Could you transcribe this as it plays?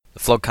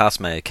Flogcast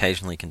may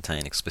occasionally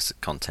contain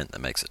explicit content that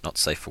makes it not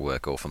safe for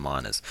work or for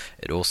minors.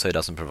 It also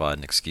doesn't provide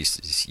an excuse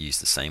to use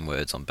the same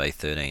words on Bay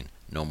 13.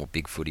 Normal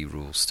big footy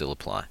rules still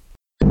apply.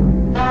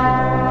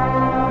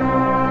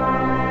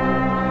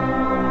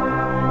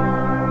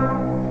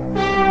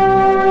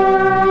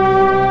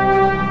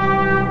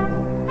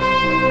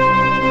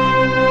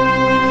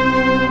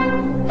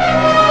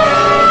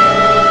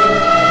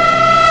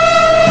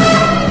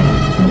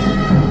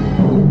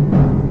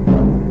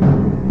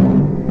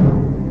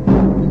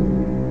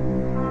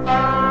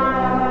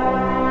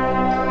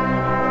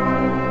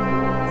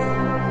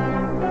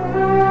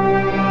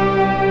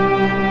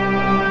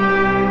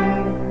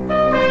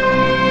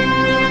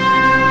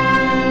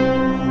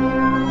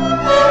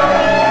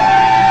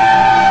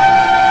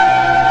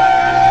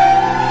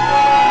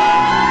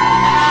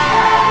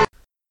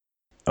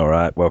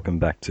 Welcome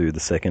back to the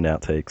second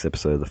Outtakes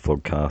episode of the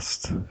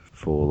Flogcast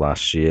for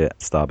last year.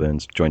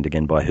 Starburns joined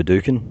again by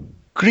Hadouken.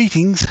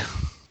 Greetings.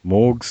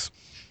 Morgs.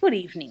 Good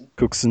evening.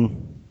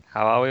 Cookson.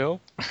 How are we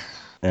all?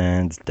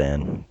 And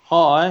Dan.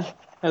 Hi,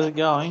 how's it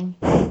going?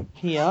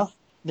 Here,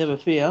 never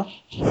fear.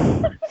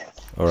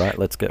 Alright,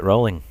 let's get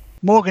rolling.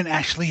 Morgan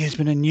Ashley has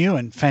been a new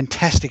and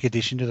fantastic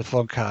addition to the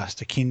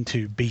Flogcast, akin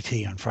to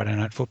BT on Friday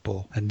Night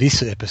Football, and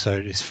this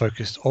episode is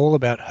focused all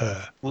about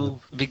her. We'll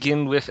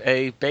begin with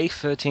a Bay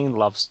 13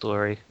 love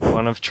story,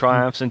 one of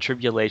triumphs and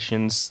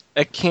tribulations,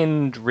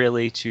 akin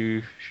really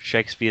to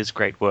Shakespeare's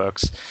great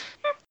works.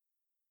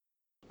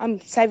 I'm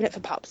saving it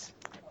for pubs.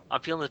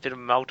 I'm feeling a bit of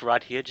a melt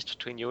right here, just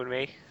between you and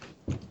me.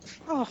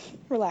 Oh,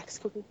 relax,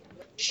 Cookie.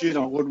 Shit,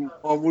 I wouldn't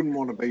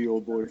want to be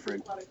your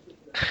boyfriend.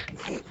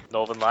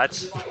 Northern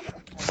Lights.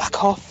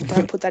 Fuck off.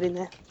 Don't put that in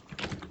there.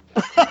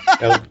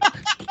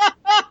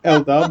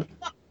 L-dub.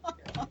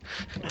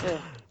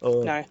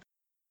 No.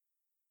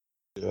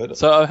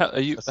 So,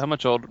 how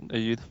much older are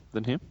you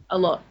than him? A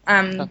lot.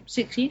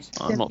 6 years.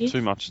 I'm not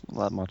too much,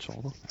 that much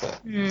older.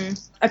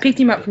 I picked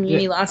him up from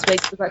uni last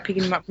week. It was like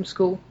picking him up from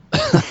school.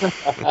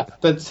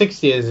 But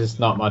 6 years is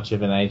not much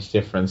of an age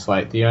difference.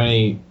 Like, the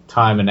only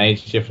time an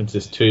age difference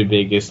is too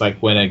big is like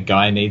when a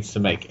guy needs to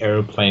make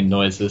aeroplane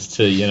noises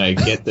to,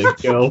 get the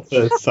girl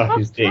to suck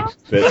his dick.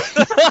 But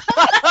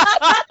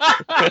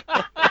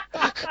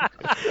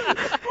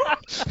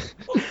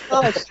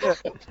Oh, shit.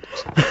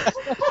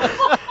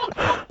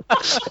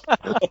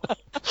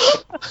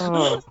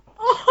 oh.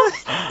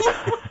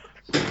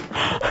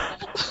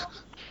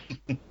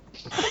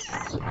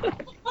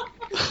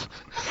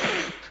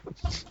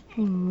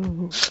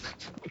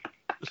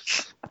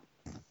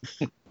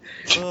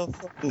 Oh,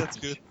 that's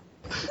good.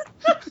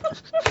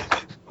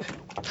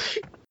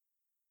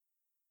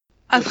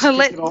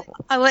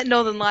 I let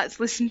Northern Lights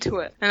listen to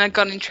it, and I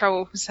got in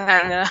trouble for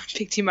saying that I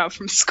picked him up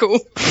from school.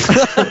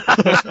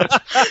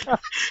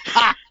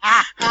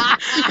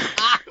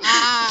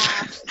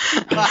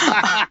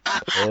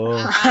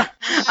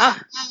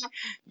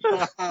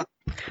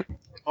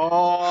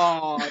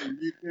 Oh,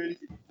 you did.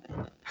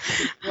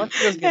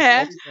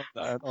 Yeah.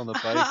 On the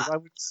bay, because I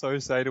would so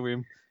say to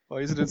him, "Why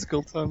is it at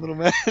school time, little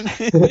man?"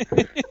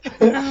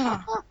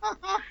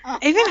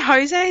 Even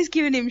Jose's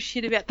giving him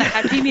shit about the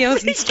Happy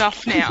Meals and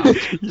stuff now.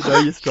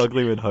 You're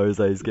struggling when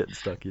Jose's getting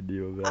stuck into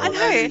you about I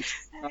know.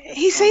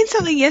 He seen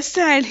something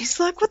yesterday and he's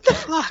like, what the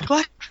fuck?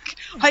 Like,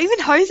 even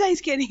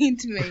Jose's getting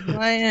into me.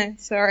 I know,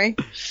 sorry.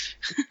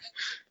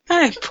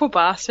 Oh, poor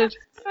bastard.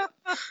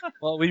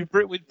 Well, we'd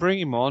bring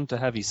him on to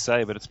have his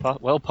say, but it's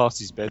well past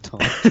his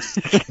bedtime.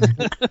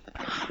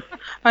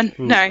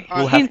 No.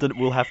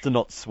 We'll have to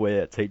not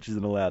swear. Teachers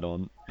aren't allowed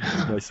on.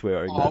 No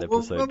swearing that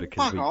episode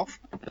because the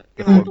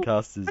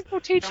Flogcast is.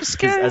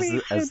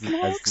 As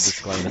the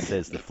disclaimer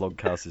says, the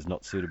Flogcast is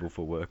not suitable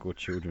for work or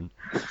children.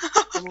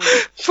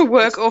 For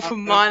work or for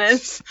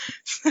minors.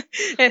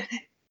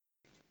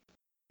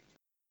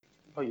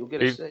 Oh, you'll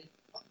get a C.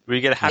 We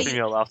get a Happy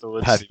Meal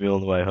afterwards. Happy Meal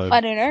on the way home.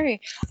 I don't know.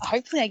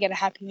 Hopefully I get a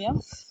Happy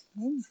Meal.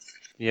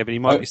 Yeah, but he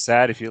might be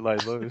sad if you lay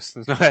loose.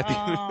 There's no Happy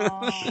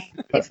Meal.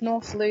 If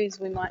North lose,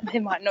 there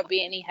might not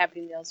be any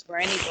Happy Meals for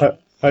anybody.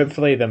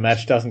 Hopefully the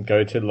match doesn't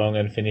go too long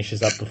and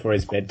finishes up before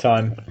his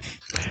bedtime.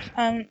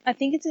 I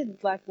think it's a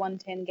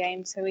 1:10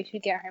 game, so we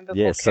should get home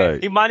before. Yeah, so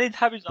He might need to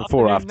have his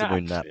before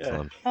afternoon nap nap.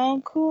 time. Oh,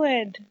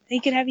 good. He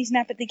could have his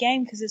nap at the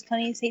game because there's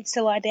plenty of seats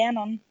to lie down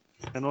on.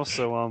 And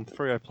also,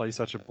 Freo plays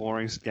such a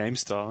boring game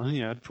style.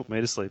 It'd put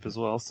me to sleep as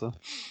well. So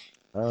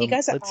You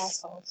guys are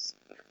assholes.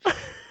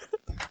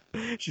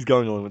 She's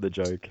going along with the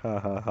joke. Ha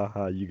ha ha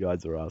ha! You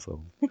guys are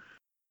assholes.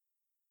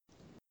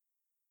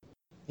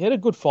 He had a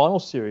good final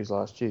series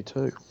last year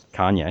too.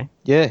 Kanye.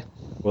 Yeah.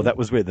 Well, that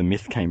was where the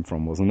myth came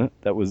from, wasn't it?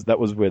 That was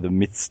where the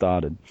myth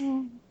started.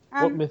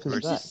 What myth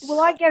is that? Will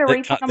I get a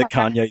replay on my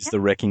Kanye's the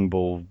wrecking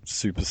ball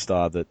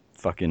superstar that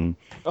fucking.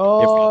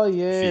 Oh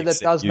yeah, that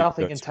does you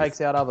nothing goes and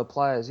takes out other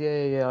players.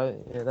 Yeah.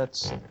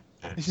 That's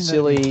Isn't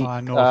silly that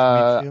entire North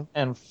midfield?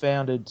 and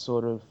founded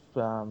sort of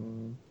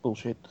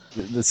bullshit.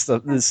 The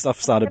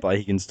stuff started by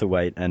Higgins to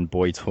Wait and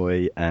Boy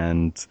Toy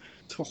and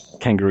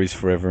Kangaroos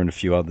Forever and a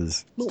few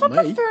others. Stop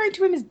referring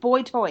to him as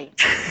boy toy.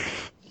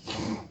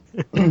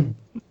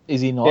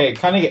 Is he not? Yeah,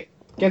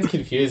 gets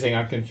confusing.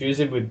 I'm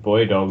confusing with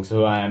boy dogs,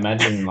 who I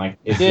imagine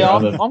is the Yeah,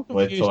 other I'm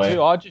boy confused toy.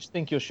 too. I just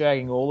think you're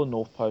shagging all the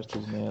North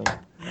Posters now.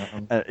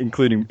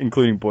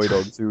 Including boy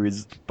dogs, who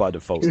is by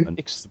default.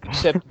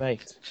 Except me.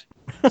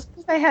 Just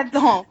because they had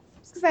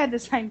the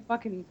same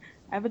fucking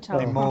avatar.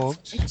 Hey,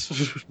 Morgs,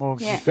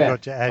 Yeah. you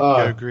forgot to add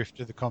Go Griff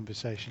to the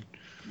conversation.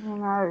 Oh,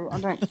 no, I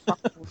don't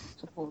fucking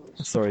support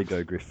it. Sorry,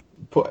 Go Griff.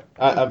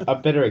 I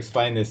better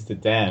explain this to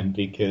Dan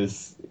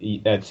because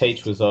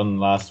Teach was on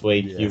last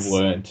week. Yes. You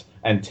weren't,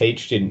 and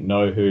Teach didn't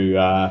know who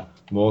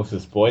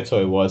Morgs' boy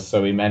toy was,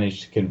 so we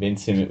managed to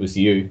convince him it was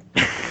you.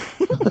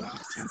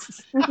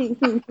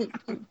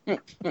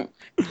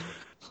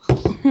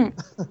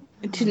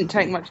 It didn't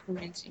take much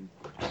convincing.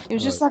 It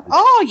was just like,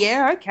 oh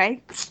yeah,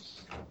 okay,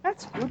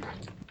 that's good.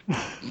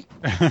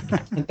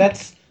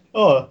 That's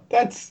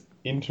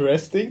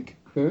interesting.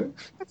 Huh?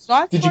 That's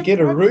nice. Did you get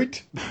a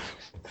root?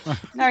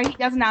 No, he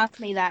doesn't ask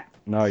me that.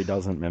 No, he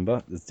doesn't.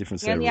 Remember, there's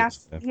different. He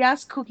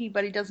asks Cookie,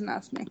 but he doesn't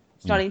ask me.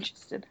 He's not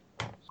interested.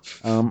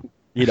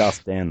 He'd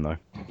ask Dan though.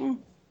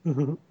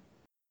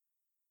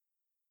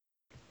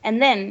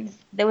 And then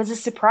there was a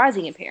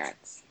surprising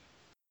appearance.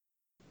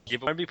 You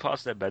won't be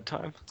past their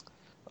bedtime.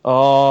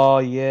 Oh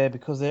yeah,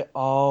 because they're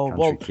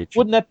Kitchen.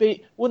 wouldn't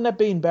that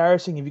be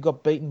embarrassing if you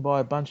got beaten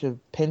by a bunch of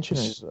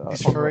pensioners?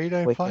 Is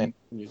Ferrito playing?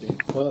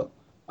 Well,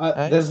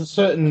 there's a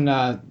certain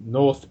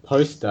North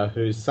poster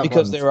who's someone's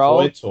Because they're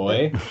boy old.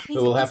 toy who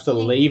will have to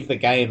leave the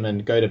game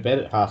and go to bed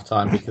at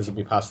halftime because it'll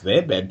be past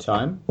their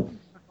bedtime.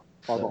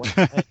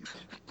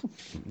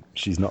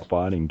 She's not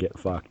biting. Get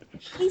fucked.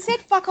 He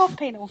said, "Fuck off,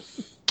 Penal."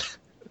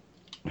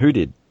 Who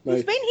did?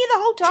 He's been here the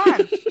whole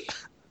time.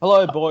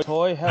 Hello, boy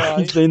toy. How are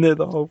you? He's been there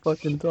the whole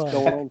fucking time.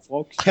 Going on,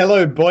 Fox?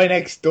 Hello, boy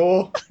next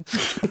door.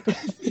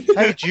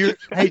 Hey,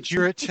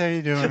 Duritz, how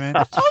you doing, man?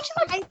 I told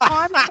you the 8th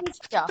time on this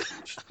stuff.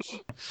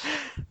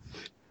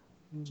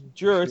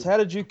 Juris, how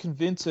did you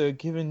convince her,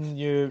 given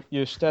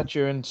your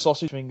stature and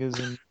sausage fingers?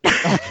 And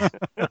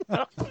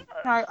No,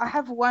 I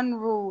have one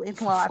rule in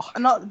life,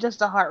 not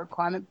just a height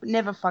requirement, but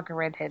never fuck a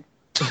redhead.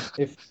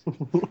 If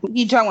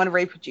You don't want to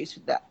reproduce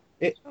with that.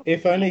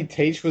 if only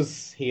Teach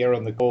was here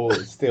on the call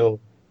still,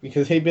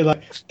 because he'd be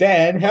like,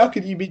 Dan, how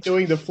could you be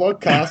doing the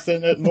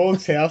vlogcast at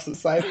Morg's house at the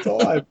same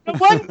time?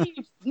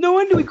 No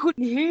wonder we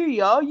couldn't hear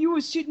you. You were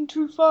sitting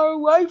too far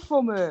away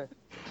from her.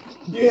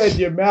 You had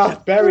your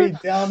mouth buried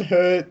down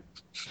her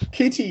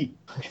kitty.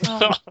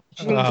 Oh,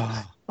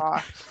 Jesus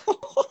Christ.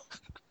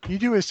 You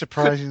do a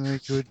surprisingly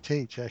good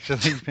Teach,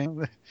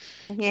 actually.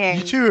 Yeah.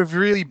 You two have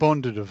really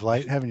bonded of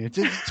late, haven't you?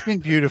 It's been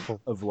beautiful.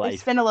 Of We late.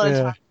 spent a lot of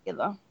time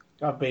together.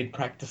 I've been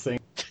practicing.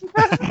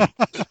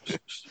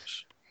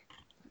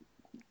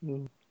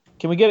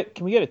 can we get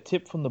a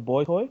tip from the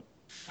boy toy?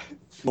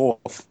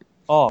 North.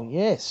 Oh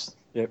yes.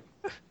 Yep.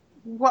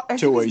 What?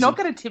 Too He's easy. not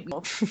going to tip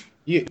more.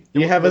 You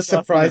have a Let's ask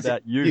him surprising.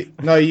 about you.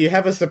 You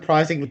have a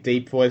surprising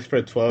deep voice for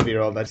a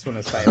 12-year-old. I just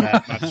want to say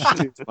that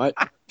much.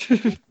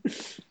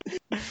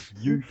 Mate.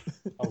 Youth.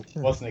 I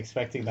wasn't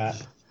expecting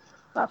that.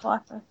 But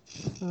like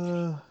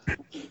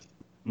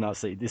No,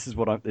 see, this is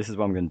what I'm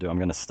going to do. I'm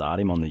going to start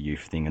him on the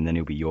youth thing, and then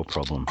he'll be your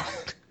problem.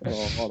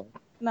 Oh, hold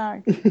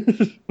No.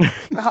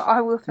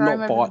 I will throw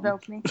him Not over the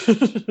balcony.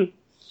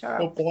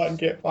 Shut Or up. bite and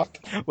get fucked.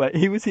 Wait,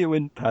 he was here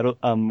when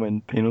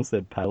Penal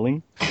said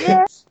paddling.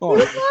 Yeah. He Oh,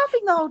 was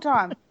laughing the whole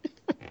time.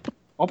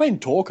 I've been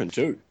talking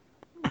too.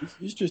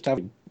 He's just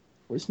having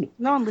listening.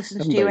 No one listens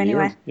Haven't to you been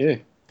anyway.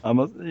 hearing. Yeah. He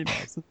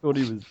must have thought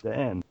he was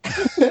Dan.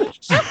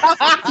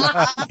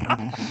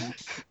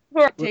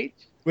 All right, Teach.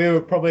 We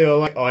were probably all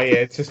like, oh yeah,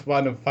 it's just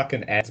one of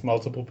fucking Ant's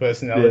multiple Yeah,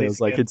 personalities. it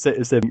was like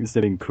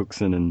instead of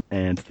Cookson and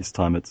Ant, this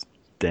time it's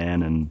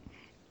Dan and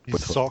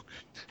His sock.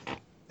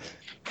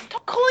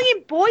 Stop calling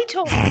him boy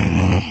toy.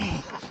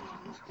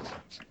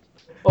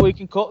 Oh, we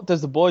can call.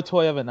 Does the boy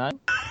toy have a name?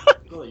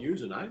 Got a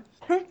username.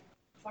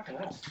 Fucking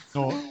hell.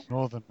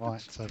 Northern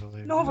Lights, I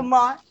believe. Northern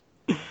Light.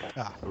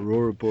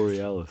 Aurora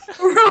Borealis.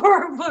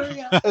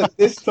 At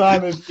this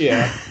time of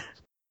year.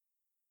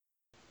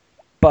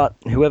 But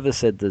whoever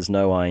said there's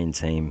no I in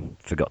team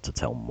forgot to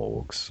tell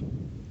Morgs.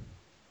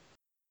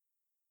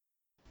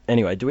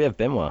 Anyway, do we have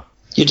Benoit?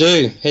 You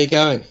do. How you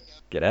going?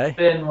 G'day.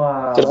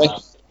 Benoit.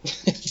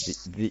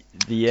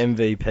 The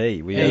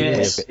MVP.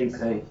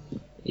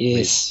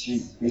 Yes.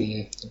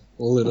 Yeah.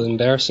 A little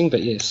embarrassing,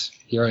 but yes,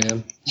 here I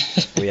am.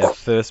 We have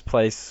first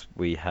place,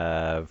 we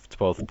have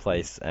 12th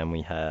place, and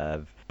we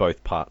have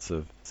both parts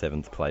of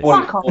 7th place.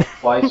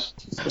 Place.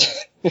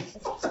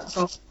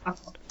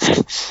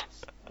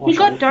 He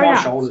got donuts.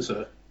 My shoulders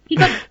hurt. He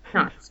got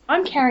nuts.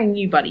 I'm carrying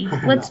you, buddy.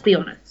 Let's be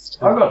honest.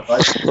 I got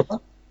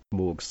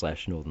Morg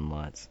 / Northern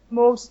Lights.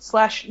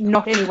 Morgs /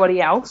 not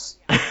anybody else.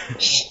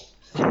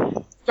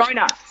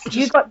 Donuts.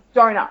 You got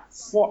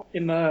donuts. What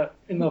in the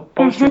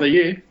post of the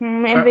year?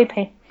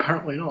 MVP.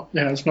 Apparently not.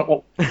 Yeah, it's not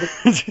what.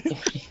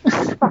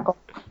 Fuck off.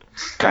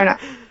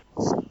 Donuts.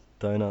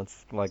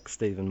 Donuts, like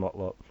Stephen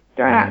Motlop.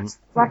 Donuts.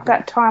 Like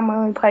that time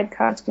when we played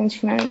Cards Against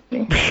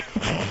Humanity.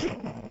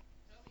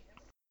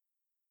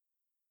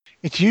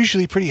 It's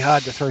usually pretty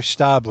hard to throw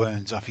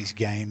Starburns off his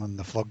game on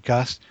the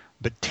vlogcast,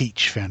 but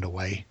Teach found a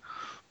way.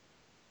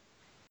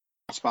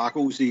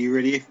 Sparkles, are you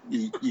ready?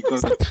 You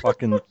got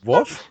Fucking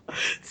what?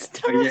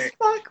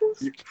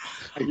 Sparkles.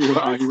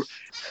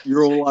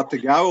 You're all up to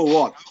go, or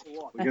what?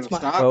 We're going to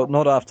start? Well,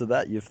 not after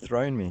that. You've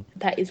thrown me.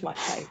 That is my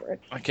favourite.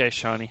 Okay,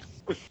 Shani.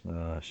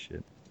 Oh,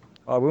 shit.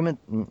 Oh, women...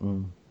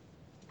 Mm-mm.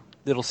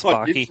 Little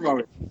Sparky.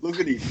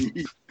 Look at him.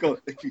 He's got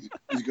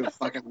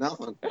fucking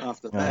nothing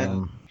after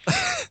that.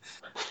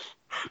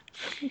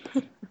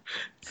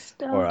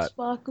 Stop, All right.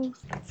 Sparkles.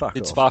 Fuck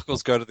Did off.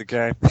 Sparkles go to the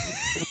game?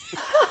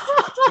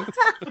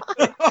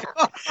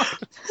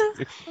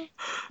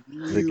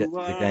 You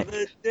are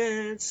the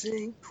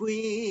dancing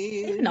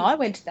queen. Even I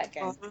went to that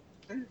game.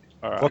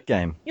 All right. What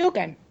game? Your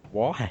game.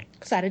 Why?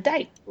 Because I had a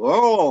date.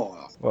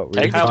 Oh. What,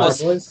 Take really? them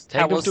to a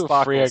Sparkles.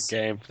 Freo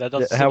game. That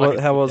doesn't How, seem like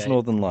a how good was game.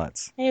 Northern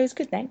Lights? Yeah, it was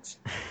good, thanks.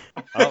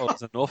 Oh, it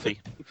was a Northie.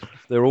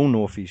 They're all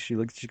Northies. She's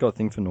got a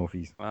thing for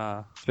Northies.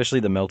 Ah.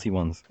 Especially the melty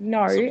ones.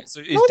 No. So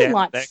is Northern Dan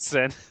Lights. next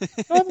then?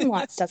 Northern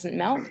Lights doesn't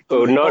melt.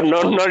 Oh, not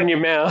in your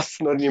mouth.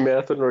 Not in your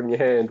mouth or not in your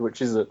hand.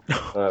 Which is it?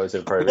 Oh, it was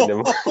inappropriate.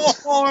 Never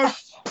mind.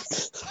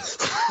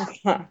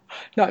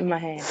 Not in my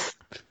hand.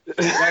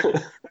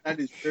 That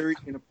is very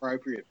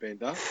inappropriate,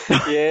 Bender.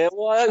 Yeah,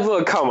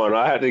 well, come on,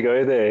 I had to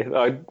go there.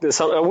 I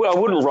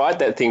wouldn't write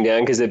that thing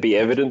down because there'd be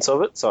evidence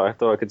of it, so I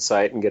thought I could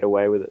say it and get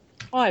away with it.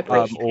 I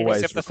appreciate it.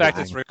 always Except the fact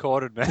it's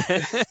recorded,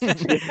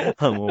 man.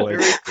 I'm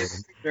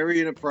always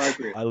Very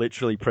inappropriate. I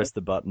literally pressed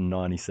the button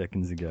 90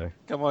 seconds ago.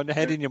 Come on,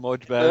 head in your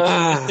mod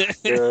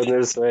badge.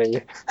 Goodness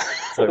me.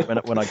 So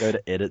when I go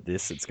to edit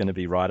this, it's going to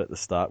be right at the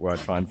start where I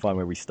try and find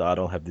where we start.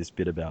 I'll have this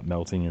bit about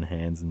melting in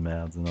hands and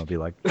mouths, and I'll be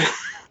like...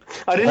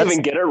 I didn't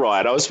even get it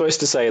right. I was supposed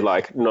to say,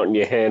 like, not in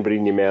your hand, but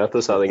in your mouth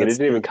or something, and it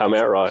didn't even come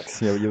out right.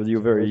 Yeah,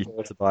 you're very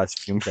Tobias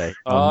Funke.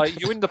 Oh,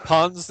 you in the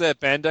puns there,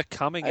 Bender,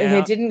 coming out.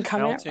 It didn't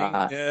come melting. out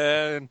right.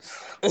 Yeah.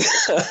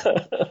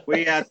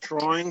 We are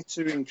trying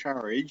to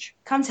encourage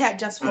Comes out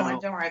just fine,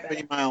 don't worry about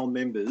it. female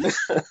members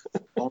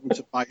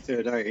onto Bay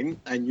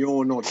 13, and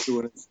you're not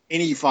doing us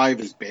any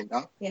favours,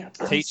 Bender. Yeah.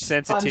 Teach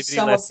sensitivity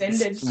I'm so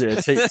lessons.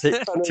 offended.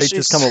 Yeah,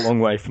 teacher's come a long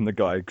way from the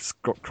guy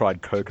who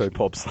cried Cocoa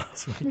Pops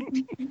last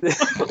week.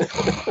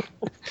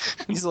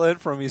 He's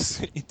learned from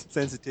his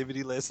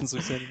sensitivity lessons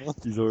with anyone.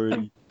 He's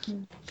already...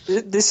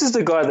 This is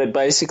the guy that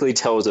basically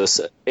tells us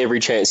every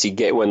chance you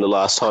get when the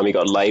last time he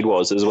got laid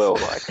was as well.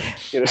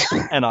 Like, you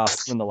know. And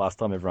asks when the last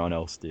time everyone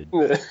else did.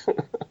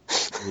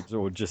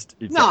 Or just...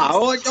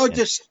 I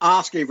just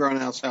ask everyone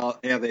else how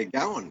they're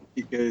going,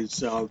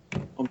 because I'm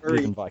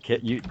very...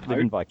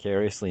 living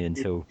vicariously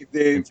until you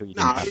didn't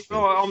have to.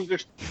 No, I'm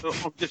just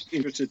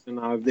interested to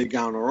know if they're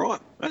going all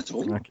right. That's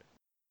all. Okay.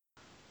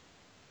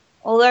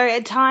 Although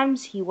at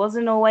times he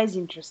wasn't always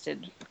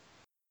interested.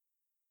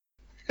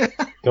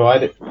 Do I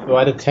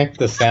detect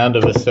the sound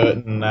of a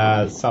certain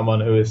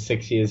someone who is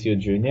 6 years your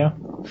junior?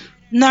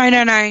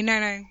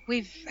 No.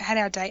 We've had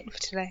our date for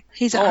today.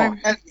 He's at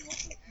home.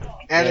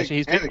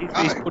 He's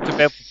put to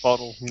bed with a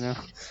bottle, you know.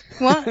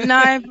 What? No,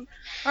 I've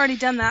already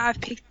done that.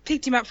 I've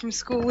picked him up from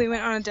school. We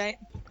went on a date.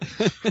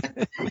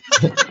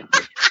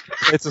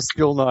 It's a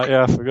school night,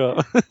 yeah, I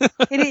forgot.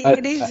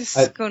 It is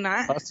a school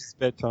night. Past his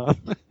bedtime.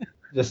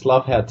 Just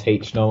love how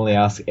Teach normally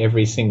asks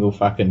every single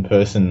fucking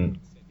person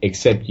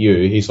except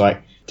you. He's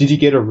like, did you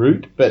get a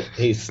root? But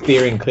he's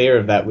steering clear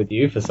of that with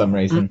you for some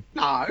reason.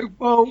 No,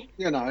 well,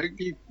 you've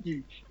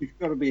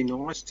got to be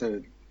nice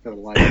to the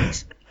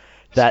ladies.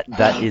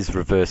 That is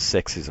reverse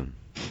sexism.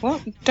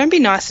 What? Don't be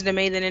nicer to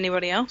me than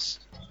anybody else.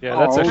 Yeah,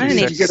 that's I actually don't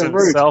need to get a sexist in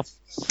root. itself.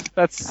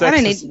 That's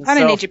sexist I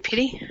don't need your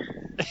pity.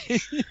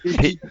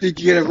 Did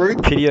you get a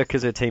root? Pity her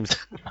because her team's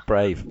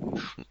brave.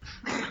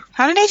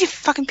 I don't need your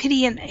fucking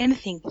pity in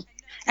anything.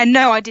 And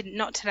no, I didn't.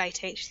 Not today,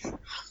 Teach.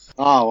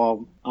 Oh,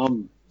 well,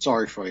 I'm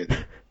sorry for you.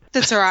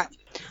 That's all right.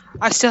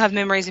 I still have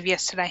memories of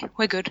yesterday.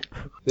 We're good.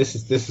 This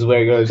is where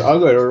he goes, I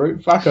got a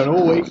root fucking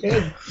all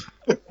weekend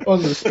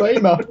on the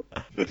steamer.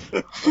 Is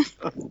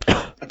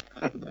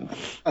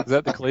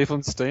that the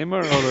Cleveland Steamer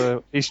or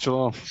the East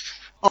Geelong?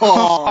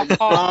 Oh,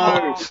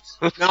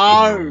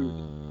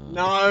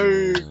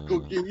 no,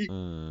 Cookie.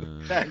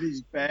 That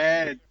is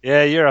bad.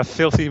 Yeah, you're a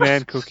filthy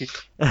man, Cookie.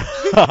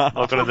 I'm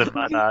not going to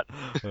deny that.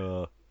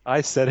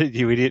 I said it,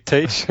 you idiot,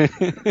 Teach.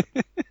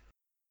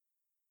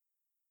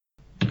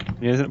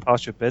 Isn't it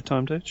past your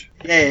bedtime, Teach?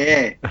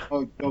 Yeah.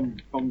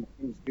 I'm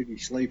pretty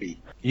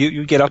sleepy.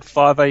 You get up at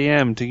 5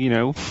 a.m.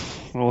 to,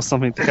 or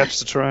something to catch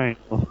the train.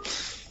 Or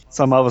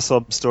some other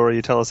sob story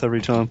you tell us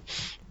every time.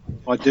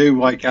 I do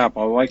wake up.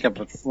 I wake up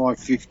at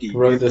 5:50.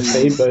 Rode the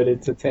speedboat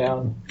into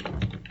town.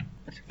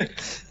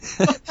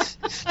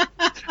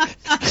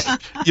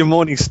 Your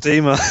morning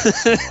steamer.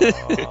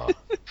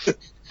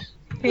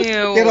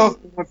 Get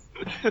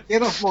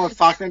off my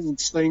fucking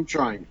steam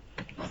train.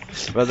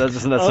 But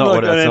that's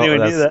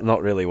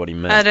not really what he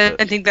meant. I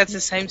don't think that's the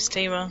same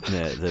steamer.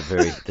 Yeah,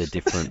 they're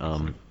different.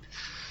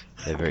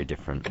 They're very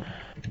different.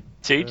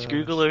 Teach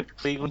Google a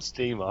Cleveland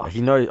Steamer.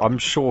 I'm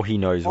sure he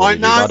knows I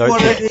know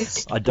what it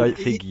is. I don't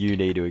think you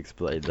need to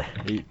explain that.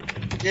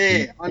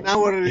 I know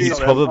what it is.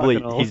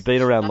 He's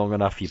been around long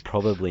enough. He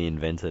probably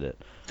invented it.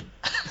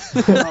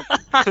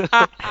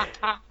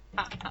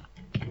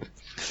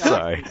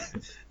 Sorry.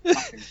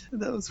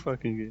 That was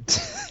fucking good.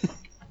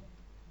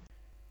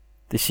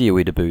 This year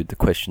we debuted the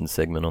questions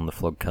segment on the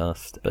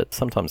Flogcast, but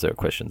sometimes there are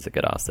questions that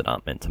get asked that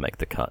aren't meant to make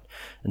the cut,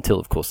 until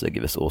of course they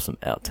give us awesome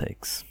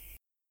outtakes.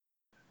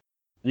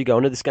 You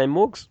going to this game,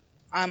 Morgs?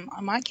 I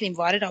might get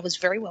invited. I was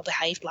very well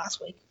behaved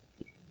last week.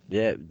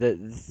 Yeah,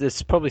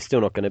 there's probably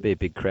still not going to be a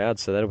big crowd,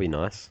 so that'll be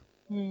nice.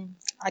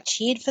 I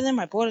cheered for them.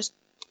 I bought a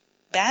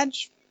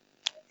badge.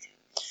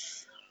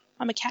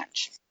 I'm a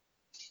catch.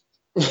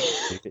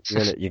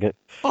 You're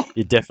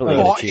definitely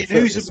going to cheer for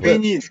whose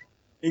opinion?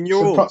 In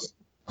yours?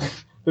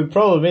 The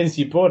problem is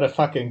you bought a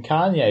fucking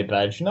Kanye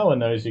badge. No one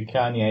knows who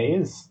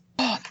Kanye is.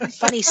 Oh,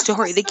 funny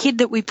story. The kid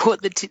that we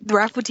bought the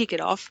raffle ticket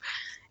off,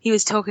 he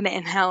was talking to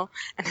Penal,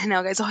 and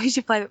Penal goes, "Oh, who's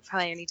your favourite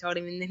player?" And he told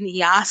him, and then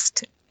he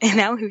asked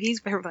Penal who his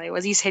favourite player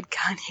was. He said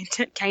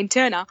Kane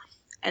Turner,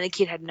 and the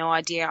kid had no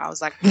idea. I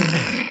was like,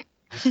 I'm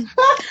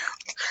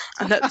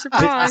not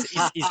surprised.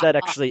 Is that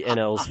actually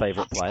NL's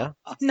favourite player?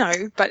 No,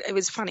 but it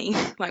was funny.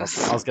 Like,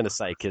 I was going to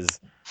say, because,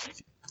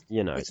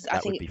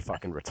 that would be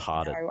fucking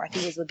retarded. No, I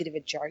think it was a bit of a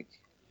joke.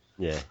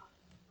 Yeah.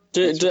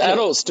 Do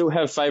adults still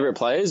have favourite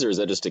players, or is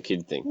that just a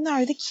kid thing?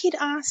 No, the kid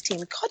asked him.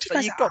 God, you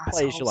guys you've are got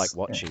players you assholes. like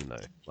watching though.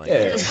 Like,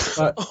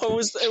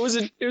 It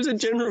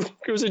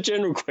was a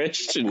general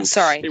question.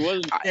 Sorry, It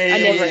wasn't.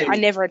 I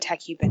never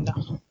attack you, Bender.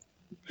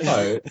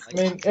 No, I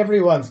mean,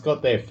 everyone's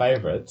got their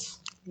favourites.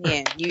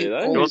 Yeah, you.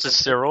 Yours is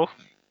Cyril.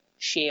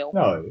 Shield.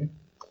 No.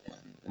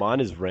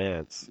 Mine is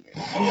Rance.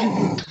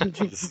 I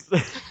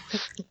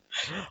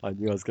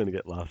knew I was going to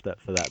get laughed at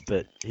for that,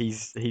 but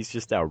he's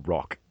just our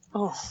rock.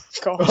 Oh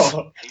God.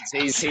 Oh,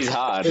 He's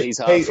hard. He's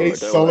hard.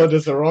 he's solid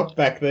as a rock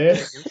back there.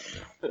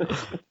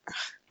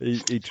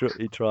 He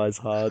tries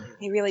hard.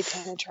 He really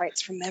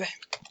penetrates from there.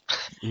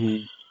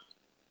 He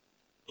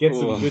gets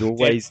some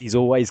good he's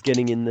always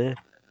getting in there.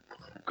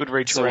 Good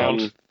reach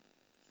around.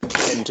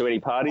 Heading to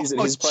any parties at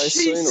his place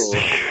soon, or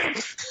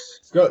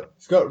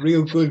He's got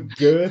real good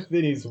girth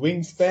in his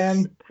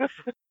wingspan.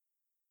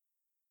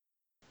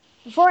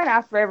 Before and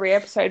after every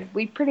episode,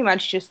 we pretty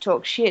much just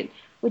talk shit,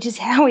 which is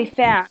how we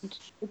found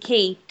the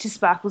key to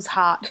Sparkle's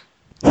heart.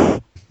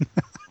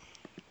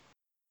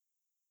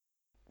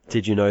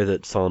 Did you know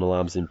that Silent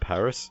Alarm's in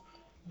Paris?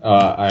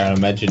 I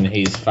imagine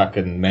he's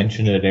fucking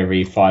mentioned it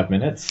every 5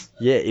 minutes.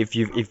 Yeah, if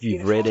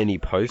you've read any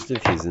post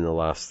of his in the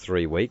last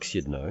 3 weeks,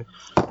 you'd know.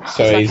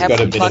 So he's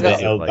got a bit of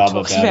the L-dub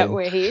about him.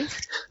 Where he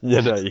is.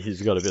 Yeah, no,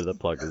 he's got a bit of the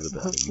pluggers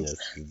about him, yes.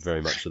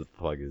 Very much of the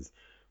pluggers.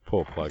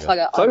 Poor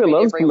Plugger. Plugger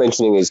loves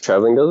mentioning he's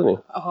travelling, doesn't he?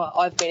 Oh,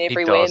 I've been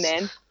everywhere,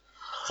 man.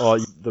 Oh,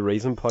 the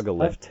reason Plugger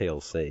left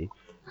TLC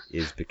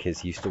is because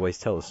he used to always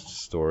tell us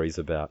stories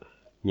about,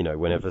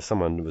 whenever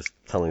someone was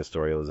telling a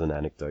story or there was an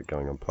anecdote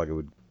going on, Plugger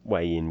would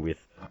weigh in with,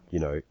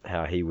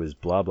 how he was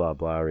blah, blah,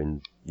 blah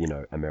in,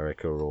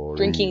 America or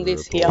drinking in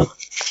this Europe,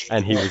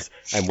 here.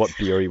 and what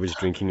beer he was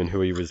drinking and who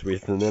he was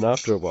with, and then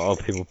after a while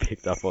people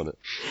picked up on it.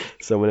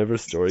 So whenever a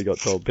story got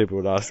told, people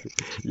would ask,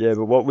 yeah,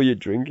 but what were you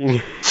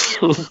drinking?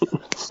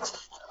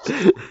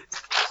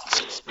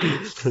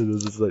 And it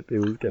was just like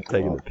people kept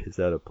taking the piss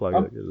out of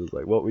Plugger. It was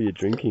like, what were you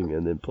drinking?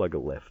 And then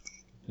Plugger left.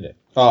 Yeah.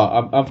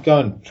 Oh, I'm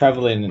going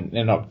travelling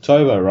in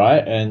October,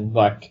 right? And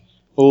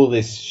all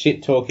this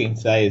shit talking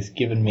today has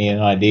given me an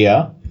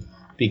idea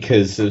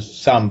because of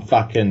some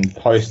fucking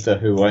poster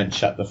who won't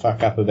shut the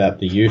fuck up about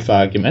the youth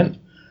argument.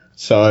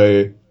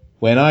 So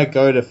when I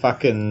go to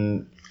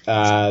fucking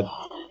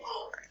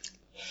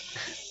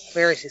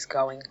Where is this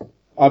going?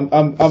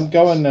 I'm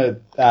going to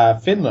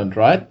Finland,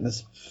 right?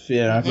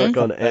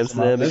 Going to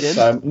Amsterdam again?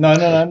 So,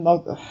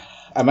 no.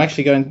 I'm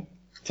actually going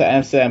to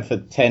Amsterdam for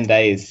 10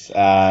 days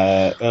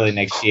early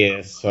next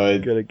year. So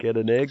gotta get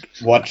an egg.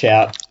 Watch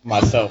out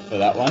myself for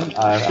that one.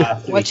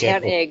 Watch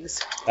out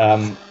eggs.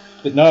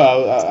 But no,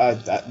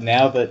 I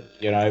now that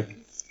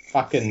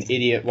fucking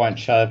idiot won't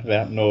shut up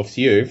about North's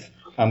youth,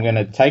 I'm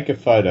gonna take a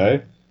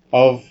photo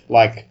of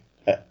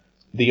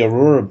the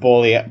Aurora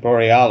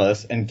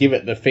Borealis and give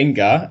it the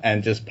finger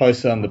and just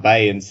post it on the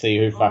bay and see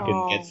who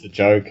fucking gets the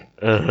joke.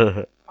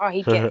 Oh,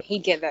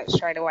 he'd get that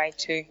straight away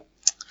too.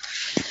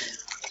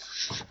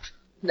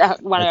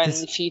 One of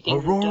the few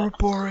things. Aurora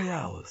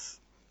Borealis.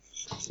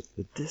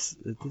 At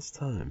this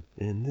time,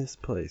 in this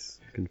place,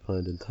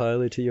 confined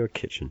entirely to your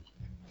kitchen.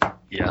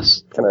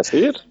 Yes. Can I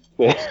see it?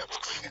 Yeah.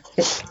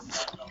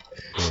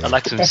 I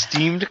like some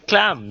steamed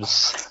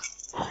clams.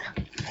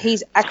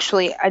 He's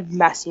actually a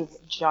massive,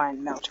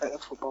 giant melter at the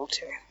football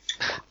too.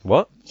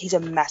 What? He's a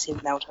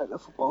massive melter at the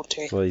football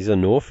too. Well, he's a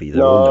Northie.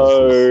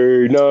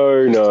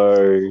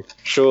 No.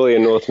 Surely a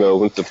North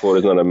Melbourne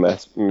supporter's not a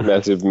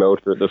massive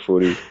melter at the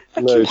footy.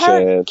 But No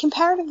chance.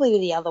 Comparatively to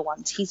the other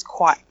ones, he's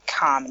quite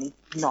calm and he's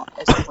not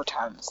as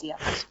retarded as the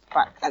others.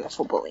 But at the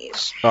football, he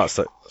is. Oh,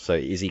 so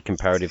is he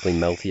comparatively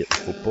melty at the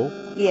football?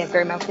 Yeah,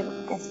 very melty at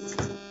the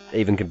football.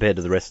 Even compared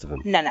to the rest of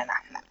them? No.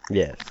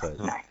 Yeah, so...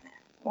 No.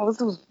 Well,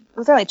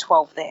 there's only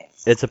 12 there.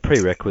 It's a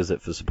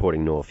prerequisite for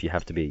supporting North. You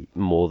have to be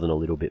more than a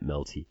little bit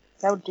melty.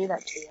 They would do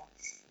that to you.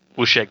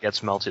 Wushette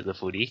gets melted at the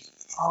footy.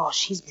 Oh,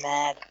 she's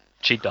mad.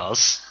 She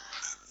does.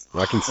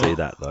 I can see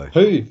that, though.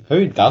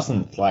 Who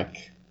doesn't?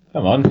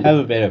 Come on, have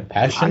a bit of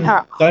passion.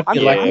 Don't be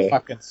like the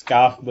fucking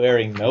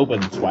scarf-wearing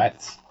Melbourne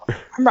twats.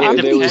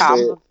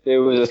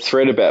 There was a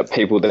thread about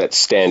people that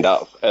stand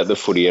up at the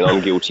footy, and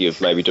I'm guilty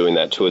of maybe doing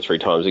that 2 or 3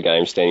 times a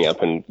game, standing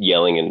up and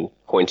yelling and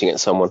pointing at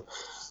someone.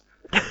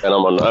 And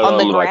I'm on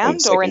the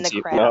ground or in the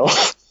tier. crowd? No,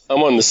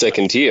 I'm on the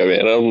second tier,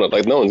 man. I'm not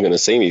like no one's going to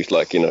see me.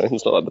 Like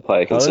it's not like the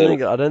player can see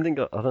me. I don't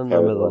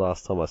remember the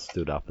last time I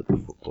stood up at the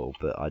football,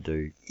 but I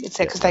do. It's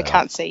because they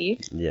can't see you.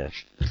 Yeah.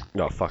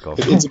 No, fuck off.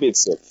 It's a bit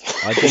sick.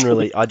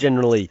 I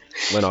generally,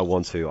 when I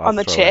want to, on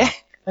the chair.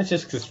 That's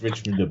just because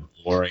Richmond are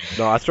boring.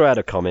 No, I throw out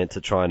a comment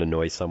to try and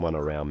annoy someone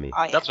around me.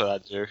 Oh, yeah. That's what I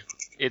do.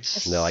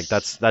 It's like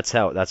that's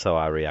how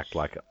I react.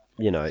 Like,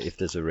 if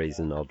there's a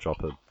reason, I'll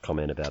drop a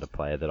comment about a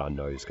player that I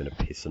know is going to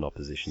piss an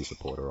opposition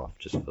supporter off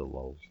just for the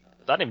lol.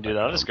 I don't even do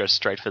that. I just go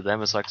straight for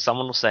them. It's like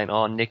someone was saying,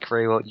 "Oh, Nick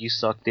Rewalt, you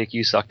suck dick,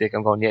 you suck dick."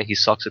 I'm going, "Yeah, he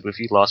sucks it with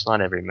you last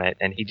night, every mate,"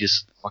 and he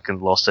just fucking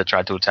lost it,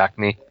 tried to attack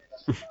me.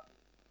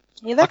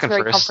 Yeah, that's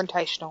very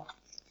confrontational.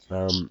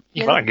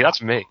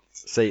 That's me.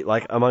 See,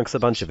 like, amongst a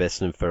bunch of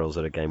Essendon ferals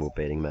at a game we're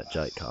beating Matt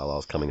Jake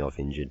Carlisle's coming off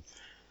injured,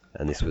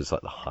 and this was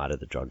like the height of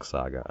the drug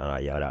saga, and I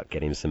yelled out,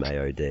 "Get him some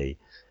AOD,"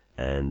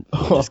 and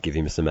just give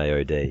him some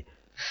AOD,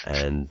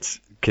 and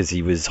because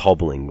he was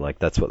hobbling, like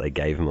that's what they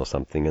gave him or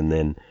something, and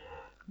then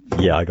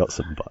I got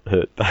some butt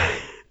hurt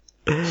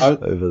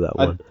over that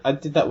one. I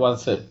did that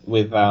once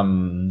with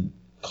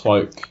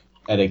Cloak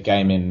at a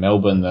game in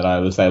Melbourne that I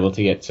was able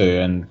to get to,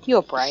 and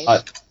you're brave.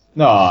 I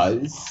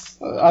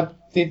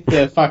did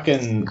the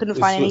fucking... Couldn't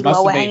find any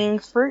lower-hanging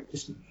fruit?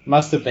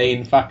 Must have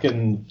been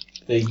fucking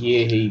the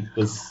year he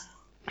was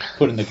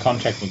putting the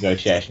contract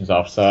negotiations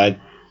off, so I,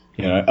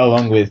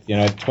 along with,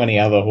 20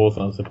 other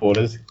Hawthorn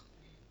supporters,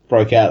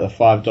 broke out the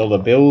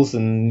 $5 bills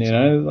and,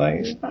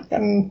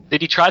 fucking...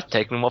 Did he try to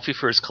take them off you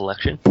for his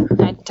collection?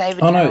 No,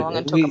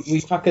 David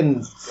we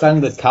fucking sang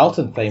the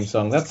Carlton theme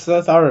song. That's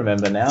I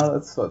remember now.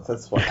 That's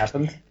what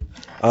happened.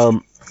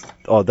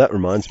 That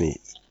reminds me.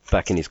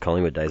 Back in his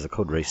Collingwood days, I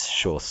called Rhyce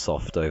Shaw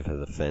soft over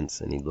the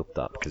fence, and he looked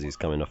up because he was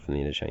coming off from the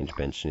interchange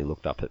bench, and he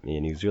looked up at me,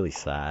 and he was really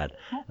sad,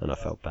 and I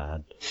felt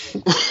bad.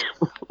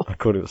 I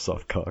called him a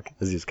soft cock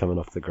as he was coming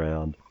off the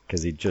ground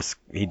because he just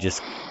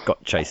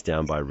got chased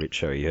down by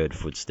Richo. He heard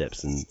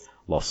footsteps and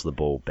lost the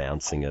ball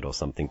bouncing it or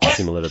something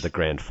similar to the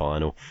grand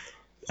final.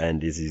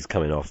 And as he's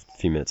coming off, a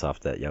few minutes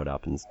after that, yelled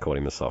up and called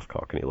him a soft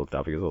cock, and he looked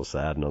up, he was all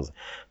sad, and I was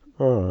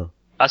like, oh.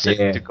 I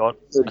said to God.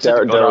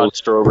 Daryl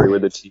Strawberry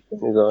with a tear in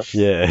his eye.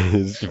 Yeah,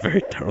 it's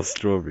very Daryl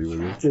Strawberry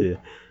with a tear.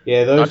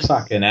 Yeah, those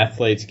fucking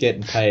athletes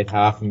getting paid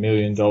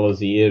 $500,000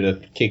 a year to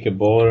kick a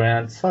ball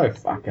around, so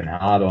fucking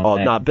hard on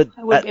them. No, but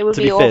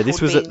to be fair, this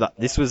was at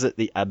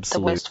the absolute...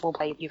 The worst football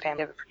player you've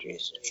ever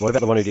produced. What about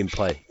the one who didn't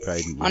play,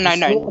 Braden? Oh,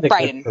 no,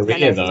 Braden.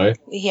 Though.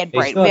 He had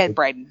Braden. We had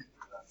Braden.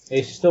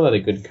 He's still had a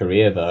good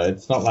career, though.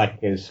 It's not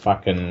like his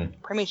fucking...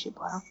 Premiership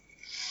player.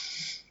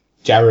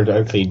 Jared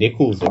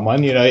Oakley-Nichols or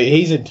one,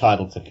 he's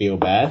entitled to feel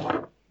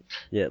bad.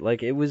 Yeah,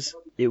 like it was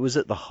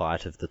at the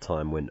height of the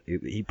time when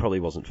he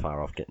probably wasn't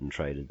far off getting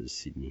traded as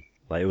Sydney.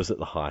 Like it was at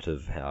the height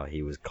of how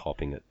he was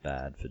copping it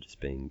bad for just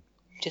being.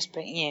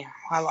 Yeah,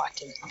 I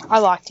liked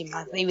him.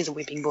 He was a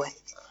whipping boy.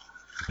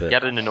 But he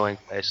had an annoying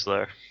face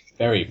though.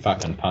 Very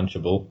fucking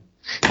punchable.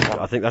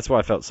 I think that's why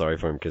I felt sorry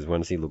for him, because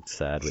once he looked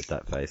sad with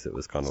that face, it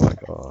was kind of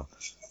like, oh,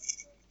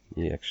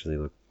 you actually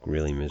look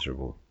really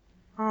miserable.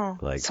 Oh,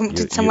 like,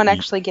 did someone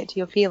actually get to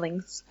your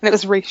feelings? And it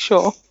was Rhyce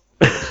Shaw.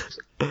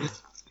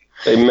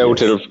 They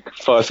melted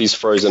Fifey's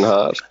frozen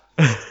heart.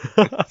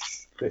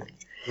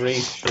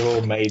 Rhyce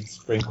Shaw made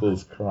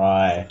Sprinkles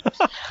cry.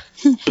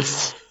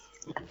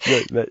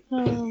 It'd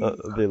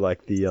be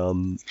like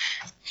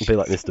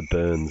Mr.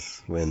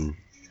 Burns when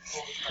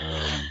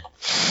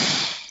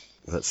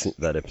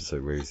that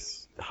episode where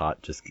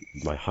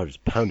my heart is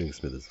pounding,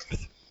 Smithers.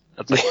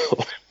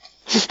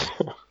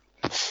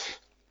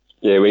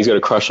 Yeah, when he's got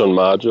a crush on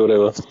Marge or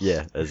whatever.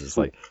 Yeah, it's just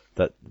like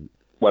that.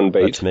 One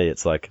beat. To me,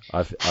 it's like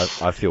I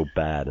feel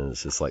bad, and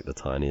it's just like the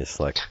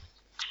tiniest, like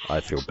I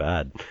feel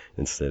bad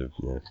instead of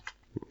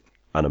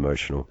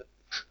unemotional.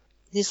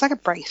 It's like a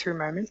breakthrough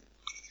moment.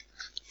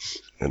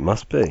 It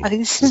must be. I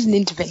think this is an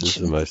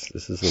intervention.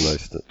 This is the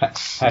most.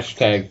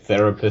 Hashtag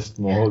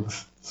therapist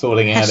Morgs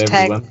sorting out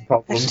everyone's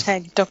problems.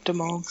 Hashtag Dr.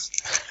 Morgs.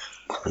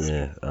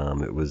 Yeah,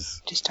 it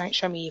was. Just don't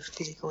show me your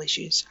physical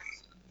issues.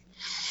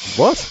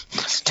 What?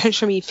 Don't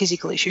show me your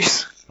physical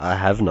issues. I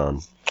have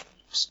none.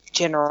 Just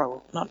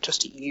general, not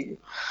just you.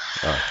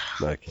 Oh,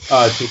 okay.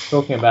 Oh, she's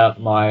talking about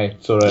my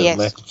sort of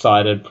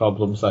left-sided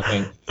problems, I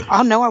think.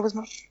 Oh, no, I was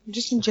not.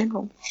 Just in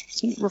general.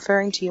 It's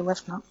referring to your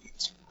left nut.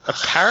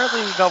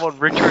 Apparently,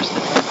 Richard's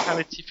kind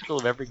of typical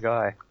of every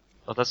guy.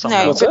 Oh, that's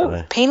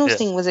no, Penal's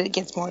thing was it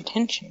gets more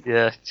attention.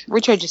 Yeah.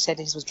 Richard just said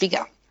his was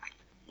bigger.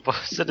 But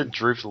I said it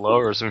drooped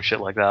lower or some shit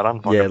like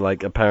that. Yeah,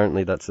 like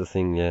apparently that's the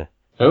thing. Yeah.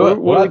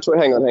 What?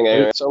 Hang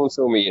on. Someone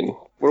fill me in.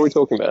 What are we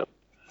talking about?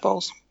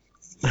 Balls.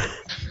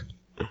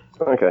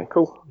 Okay,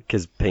 cool.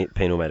 Because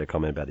Penal made a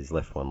comment about his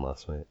left one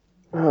last week.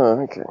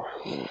 Oh, okay.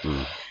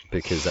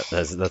 Because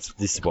this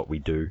is what we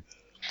do.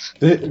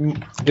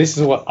 This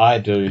is what I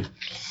do.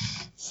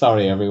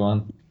 Sorry,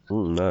 everyone.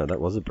 No, that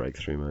was a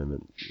breakthrough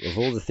moment. Of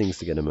all the things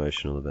to get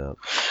emotional about.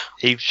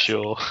 Eve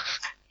Shaw.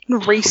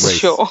 Rhyce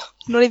Shaw.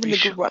 Not even the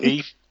good one.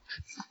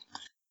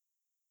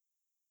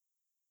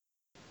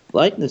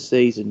 Late in the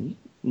season,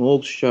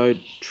 Morgs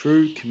showed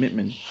true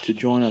commitment to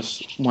join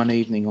us one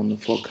evening on the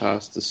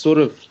Flogcast, the sort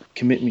of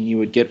commitment you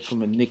would get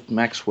from a Nick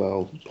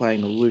Maxwell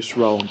playing a loose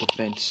role in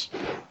defence,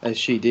 as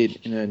she did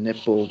in her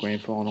netball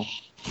grand final.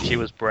 She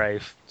was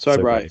brave. So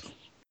brave.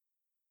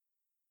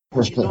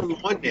 She's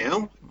online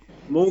now.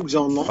 Morg's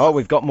online. Oh,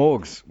 we've got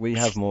Morgs. We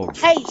have Morgs.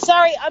 Hey,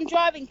 sorry, I'm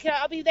driving.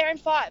 I'll be there in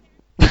 5.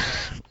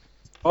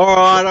 All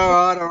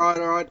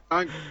right.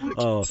 Don't.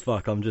 Oh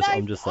fuck! I'm just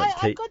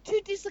like I've got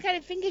 2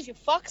 dislocated fingers. You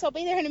fucks. I'll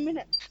be there in a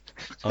minute.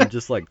 I'm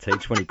just like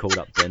Teach when he called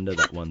up Bender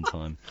that one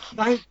time.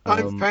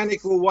 Don't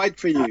panic. We'll wait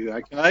for you.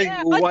 Okay.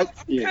 Yeah, we'll wait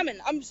for I'm you. coming.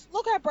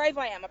 Look how brave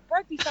I am. I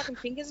broke my fucking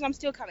fingers and I'm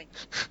still coming.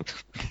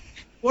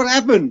 What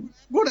happened?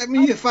 What happened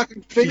to your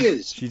fucking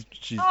fingers? She's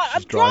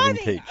I'm driving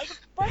driving. Teach.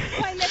 I broke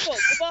playing netball.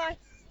 Goodbye.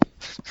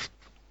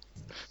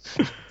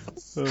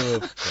 Oh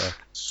fuck.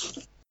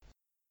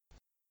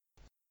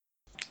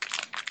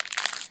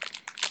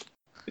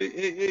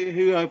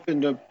 Who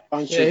opened a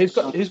bunch of... Yeah,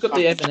 who's got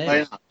the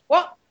M&Ms?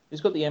 What?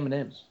 Who's got the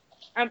M&Ms?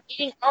 I'm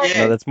eating Oreos.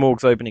 No, that's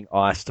Morgs opening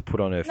ice to put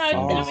on her No,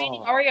 fingers. I'm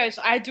eating Oreos.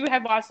 I do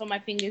have ice on my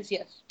fingers,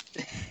 yes.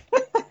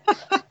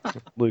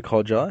 Luke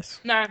Hodge ice.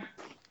 No,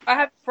 I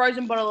have a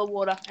frozen bottle of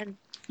water, and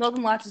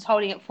Northern Lights is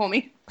holding it for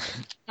me.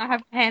 I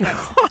have a hand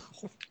up.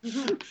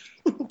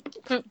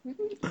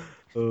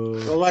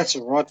 Well, that's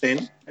all right then.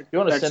 Do you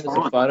want to send us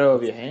a photo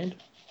of your hand?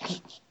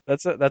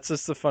 That's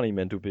just a funny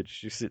mental bitch.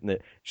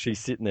 She's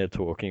sitting there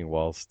talking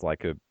whilst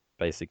like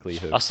basically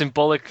her A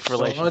symbolic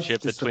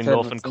relationship between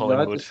North and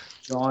Collingwood.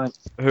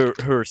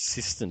 her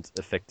assistant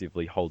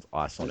effectively holds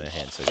ice on her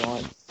hand so she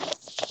can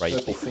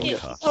raise the finger.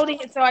 Holding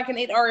it so I can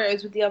eat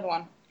Oreos with the other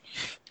one.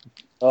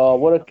 Oh,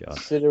 what a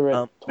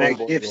considerate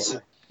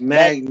magnificent.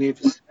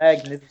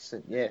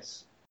 Magnificent,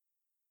 yes.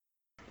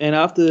 And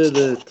after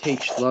the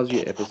Teach Loves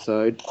You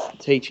episode,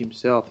 Teach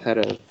himself had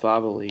a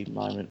fatherly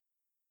moment.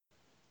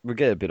 We'll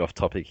get a bit off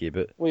topic here,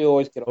 but we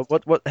always get off.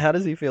 What? How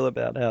does he feel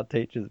about how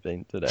Teacher's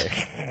been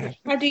today?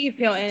 How do you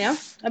feel, Anna,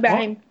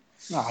 about him?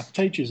 Nah,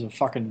 Teacher's a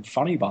fucking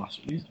funny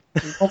bastard.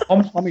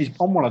 I'm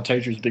one of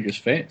Teacher's biggest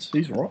fans.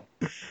 He's all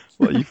right.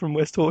 What, are you from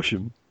West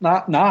Horsham?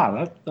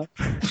 Nah.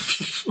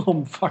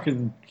 I'm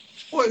fucking.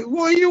 Why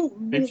are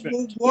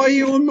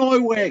you on my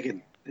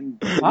wagon?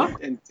 And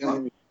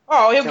telling me.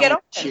 Oh, he'll get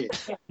off shit.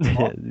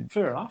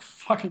 Fair enough.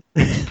 Fucking.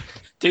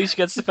 Teach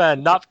gets the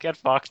fan. Nup, get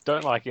fucked.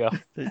 Don't like you.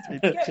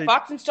 Get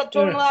fucked and stop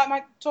talking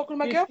talking to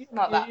my girlfriend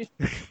like that. You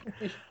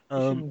should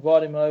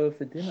invite him over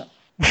for dinner.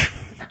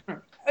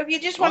 If you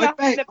just want to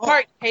have the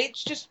boat,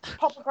 Peach, just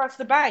pop across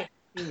the bay.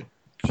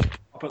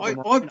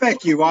 I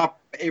back you up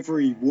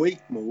every week,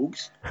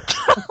 Morgs.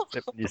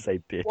 You say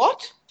bitch.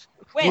 What?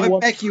 When? I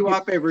back you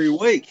up every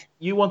week.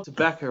 You want to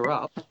back her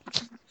up?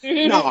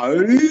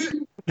 No.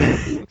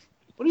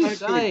 What are you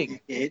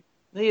saying?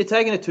 No, you're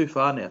taking it too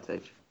far now,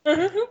 Teach.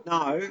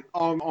 No,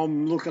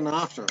 I'm looking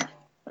after her.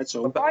 That's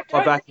all. By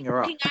backing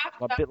her up.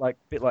 A bit like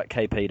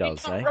KP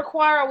does, eh?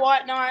 Require a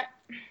white knight.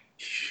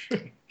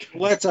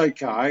 Well, that's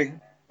okay.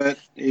 But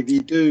if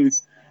you do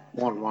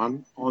want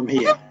one, I'm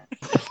here.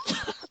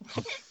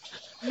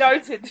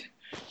 Noted.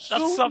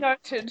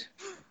 Noted.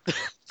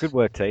 Good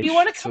work, Teach. You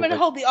want to come and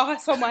hold the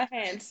ice on my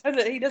hand so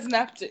that he doesn't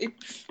have to.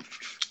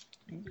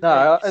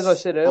 No, as I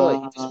said earlier,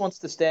 he just wants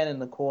to stand in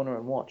the corner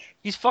and watch.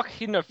 He's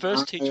fucking,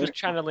 first Teach was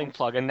channeling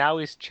Plug, and now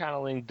he's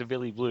channeling the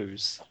Billy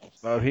Blues.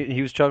 Oh,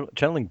 he was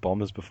channeling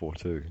Bombers before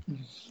too.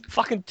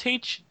 Fucking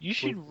Teach, you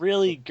should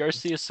really go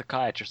see a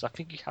psychiatrist. I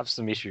think you have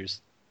some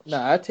issues.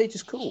 No, Teach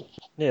is cool.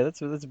 Yeah,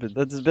 that's a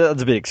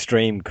bit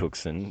extreme,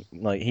 Cookson.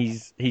 Like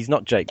he's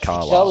not Jake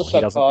Carlisle.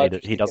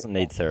 He doesn't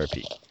need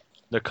therapy.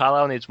 No,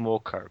 Carlisle needs more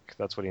coke.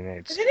 That's what he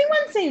needs. Has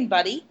anyone seen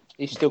Buddy?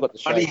 He's still got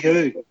the Buddy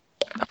who?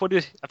 I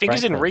think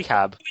he's in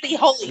rehab. Buddy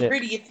Holly, who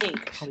do you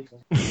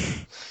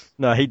think?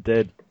 No, he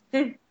dead.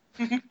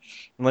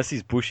 Unless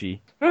he's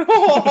bushy.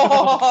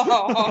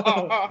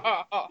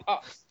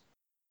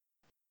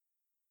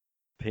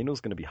 Penal's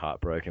going to be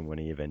heartbroken when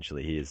he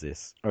eventually hears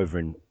this over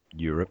in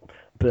Europe.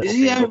 But is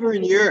he over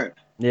in Europe?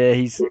 Yeah,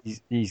 he's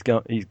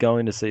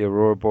going to see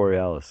Aurora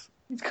Borealis.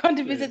 He's going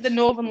to visit the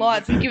Northern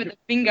Lights and give it the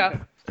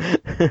finger.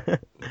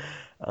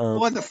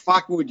 Why the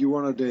fuck would you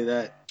want to do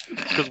that?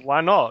 Because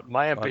why not?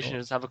 My ambition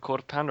is to have a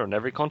quarter pounder on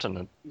every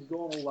continent. He's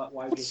going all that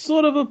way. What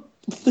sort of a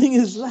thing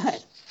is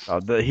that?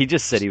 He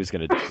just said he was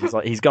going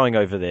to. He's going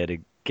over there to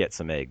get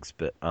some eggs,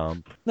 but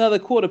No, the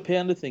quarter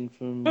pounder thing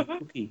from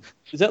Cookie.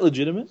 Is that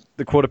legitimate?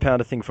 The quarter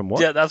pounder thing from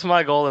what? Yeah, that's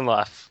my goal in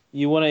life.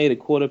 You want to eat a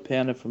quarter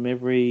pounder from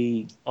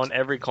on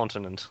every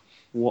continent.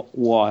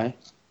 Why?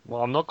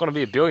 Well, I'm not going to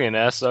be a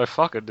billionaire, so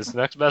fuck it. It's the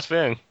next best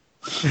thing.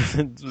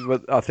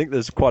 But I think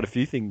there's quite a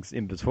few things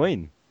in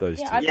between those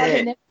two.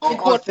 I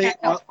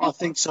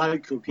think so,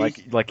 Cookie.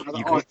 Like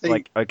you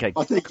could, okay.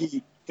 I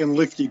think can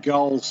lift your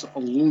goals a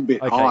little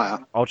bit higher.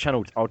 I'll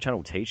channel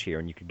Teach here,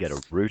 and you could get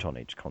a root on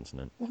each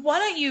continent. Why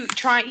don't you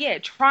try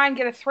and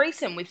get a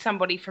threesome with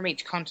somebody from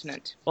each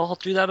continent? Well, I'll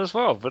do that as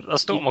well, but I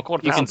still want my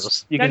quarter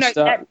pounders.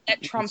 That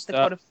trumps the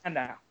quarter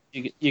pounder.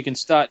 You can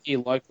start here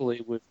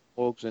locally with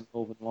Morgs and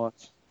Northern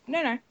Lights.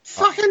 No.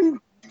 Fucking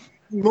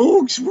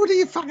Morgs, what are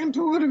you fucking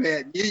talking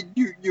about?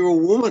 You're a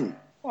woman.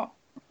 What?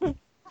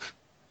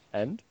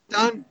 And?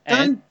 Don't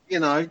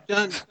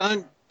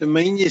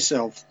demean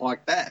yourself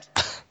like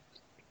that.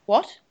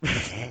 What?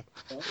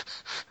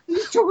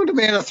 You're talking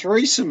about a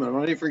threesome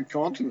on every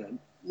continent.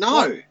 No.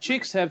 Well,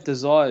 chicks have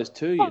desires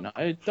too, you know.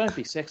 Don't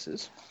be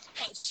sexist.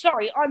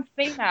 Sorry, I'm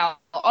female.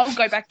 I'll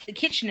go back to the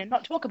kitchen and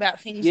not talk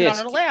about things that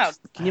aren't allowed.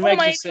 Can you what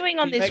make am I doing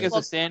on this? Make us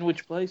a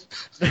sandwich, please?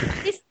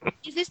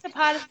 Is this the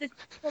part of the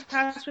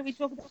podcast where we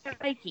talk about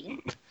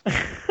baking?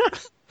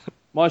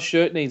 My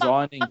shirt needs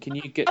ironing. Can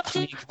you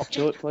hop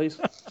to it, please?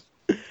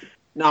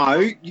 No,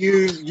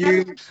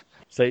 you.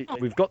 See,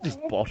 we've got this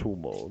bottle,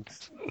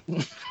 Morgs.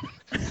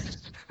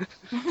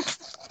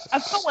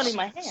 I've got one in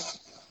my hand.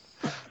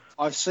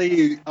 I see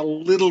you a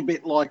little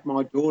bit like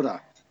my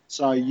daughter.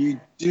 So you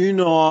do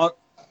not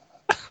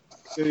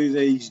do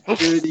these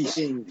dirty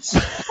things.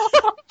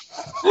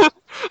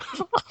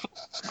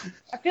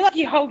 I feel like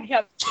you're holding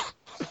up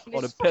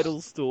on a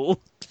pedestal.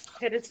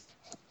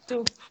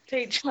 Pedestal,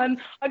 Teach. I'm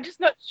just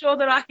not sure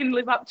that I can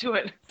live up to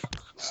it.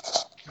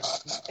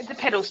 It's a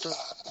pedestal.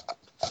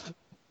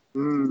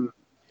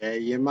 Yeah,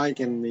 you're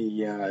making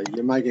me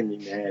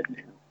mad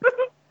now.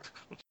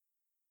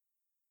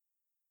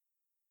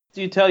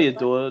 Do you tell your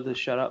daughter to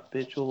shut up,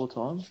 bitch, all the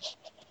time?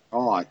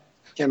 Oh,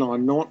 can I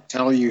not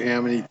tell you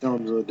how many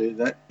times I do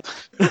that?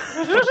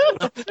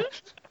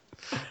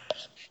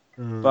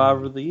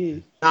 Father of the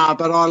year. Nah,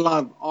 but I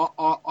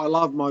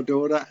love my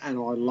daughter and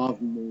I love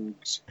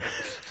Morgs.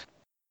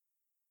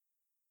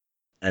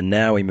 And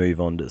now we move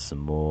on to some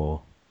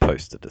more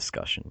poster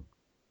discussion.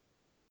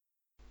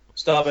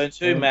 Starburns,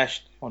 who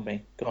mashed on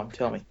me? Go on,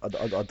 tell me. I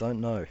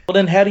don't know. Well,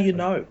 then how do you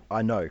know?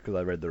 I know because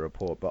I read the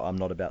report, but I'm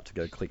not about to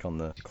go click on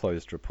the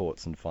closed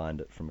reports and find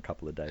it from a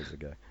couple of days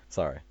ago.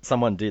 Sorry.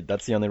 Someone did.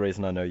 That's the only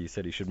reason I know you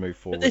said he should move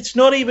forward. But it's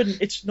not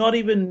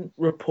even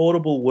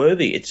reportable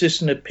worthy. It's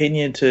just an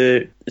opinion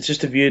it's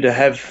just a view to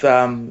have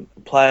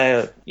play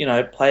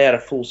out a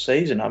full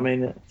season. I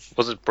mean,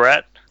 was it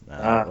Brett?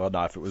 Well,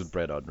 no, if it was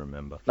Brett, I'd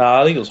remember. No,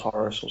 I think it was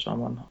Horace or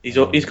someone. He's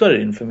got it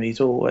in for me. He's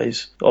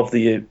always of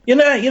the you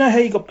know how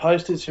you got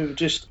posters who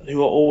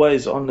are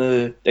always on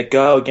that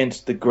go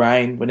against the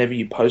grain whenever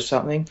you post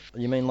something.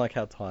 You mean like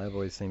how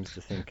Cowboy seems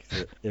to think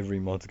that every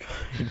mod's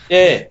going?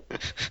 Yeah.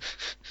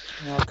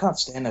 No, I can't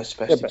stand those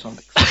spastics on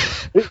me.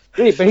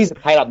 But he's a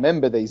paid up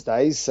member these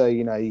days, so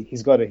you know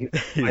he's got to.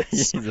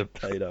 He's a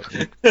paid up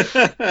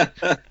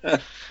member.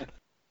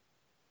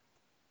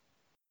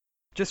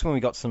 Just when we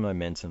got some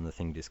momentum, the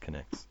thing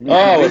disconnects.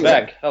 Oh, we're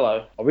back.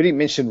 Hello. Oh, we didn't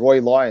mention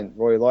Roy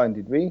Lyon,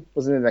 did we?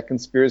 Wasn't it that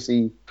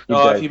conspiracy?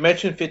 No, if you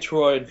mention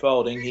Fitzroy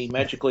unfolding, he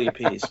magically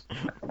appears.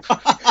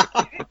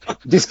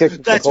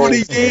 That's what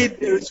he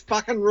did. It was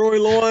fucking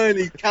Roy Lyon.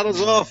 He cut us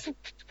off.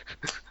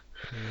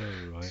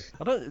 Oh, right.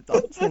 I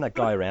haven't seen that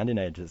guy around in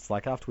ages.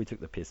 Like after we took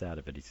the piss out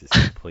of it, he's just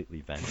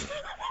completely vanished.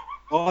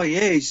 Oh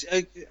yeah,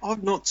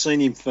 I've not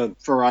seen him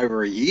for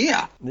over a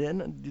year. Yeah,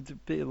 no, it's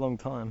been a long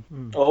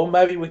time. Oh,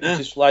 maybe we could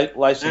just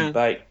lay some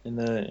bait in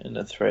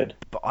the thread.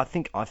 But I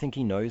think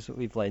he knows that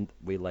we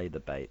laid the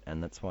bait,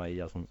 and that's why he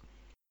doesn't.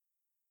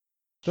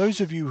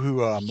 Those of you who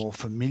are more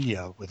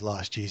familiar with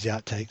last year's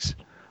outtakes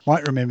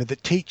might remember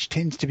that Teach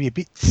tends to be a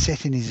bit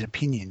set in his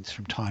opinions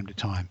from time to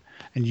time,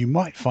 and you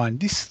might find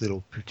this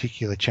little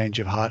particular change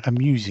of heart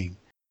amusing.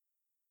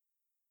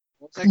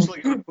 I was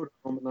actually going to put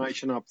a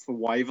nomination up for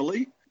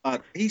Waverley,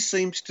 but he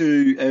seems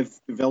to have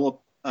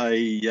developed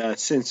a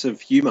sense of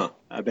humour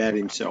about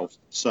himself.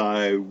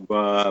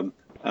 So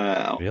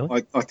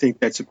really? I think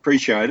that's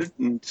appreciated,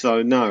 and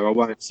so no, I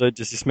won't. So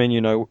does this mean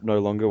you no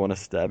longer want to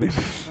stab him?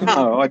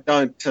 No, I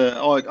don't.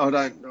 I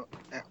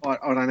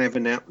don't have a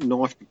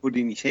knife to put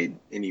in his head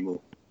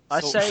anymore.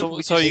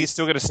 So you're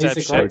still going to stab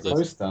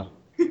Schepter?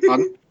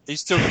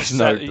 He's still going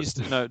to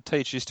stab.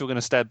 Teach. You're still going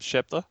to stab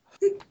Schepter?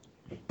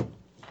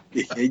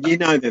 Yeah, you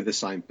know they're the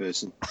same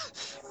person.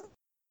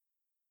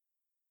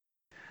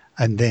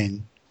 And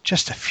then,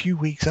 just a few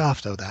weeks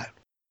after that,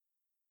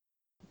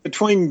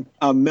 between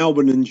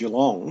Melbourne and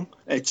Geelong,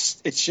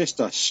 it's just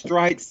a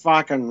straight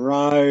fucking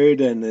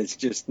road, and there's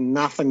just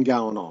nothing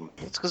going on.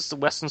 It's because it's the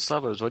western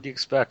suburbs. What do you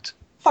expect?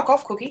 Fuck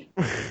off, Cookie.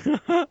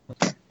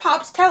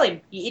 Pops, tell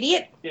him, you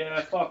idiot.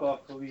 Yeah, fuck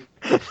off, Cookie.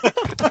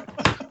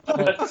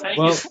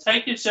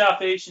 Take your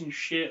South Asian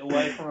shit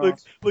away from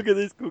us. Look at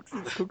this,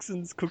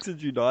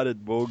 Cookson's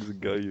United, Morgs and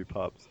go, you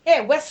pups.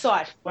 Yeah, West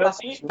Side.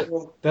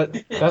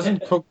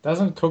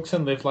 Doesn't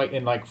Cookson live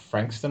in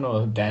Frankston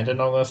or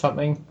Dandenong or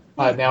something?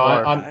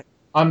 Now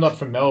I'm not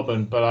from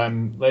Melbourne, but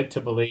I'm led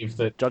to believe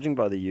that... Judging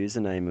by the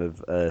username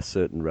of a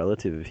certain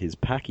relative of his,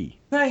 Packy.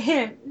 No,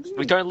 him.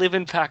 We don't live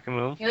in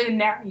Pakenham. You live in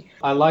Narry.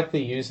 I like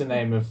the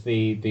username of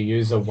the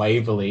user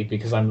Waverley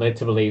because I'm led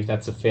to believe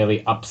that's a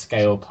fairly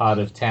upscale part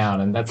of town,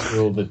 and that's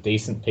where all the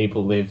decent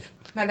people live.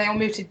 No, they all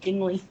moved to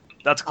Dingley.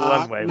 That's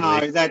Glen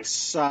Waverley. No,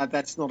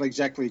 that's not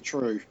exactly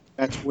true.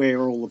 That's where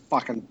all the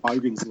fucking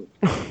bogans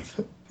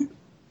live.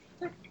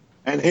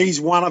 And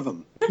he's one of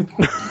them.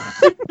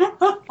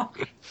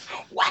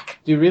 Whack!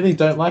 You really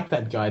don't like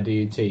that guy, do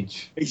you,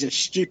 Teach? He's a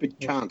stupid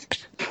cunt.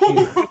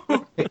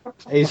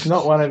 He's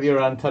not one of your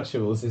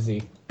untouchables, is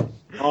he?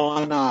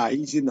 Oh, no,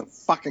 he's in the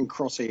fucking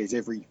crosshairs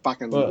every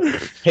fucking... Well,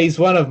 he's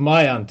one of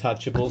my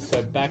untouchables,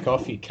 so back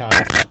off, you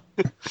cunt.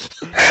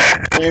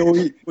 Yeah,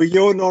 well,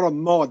 you're not a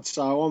mod,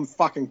 so I'm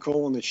fucking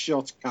calling the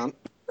shots, cunt.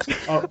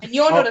 And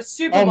you're not a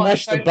super I'll mod,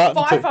 mash so the button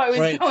to 5-0 is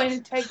Fred. going to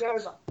take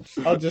over.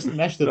 I'll just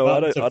mash the No,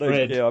 button to I don't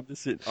Fred. care. I'm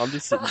just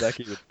sitting back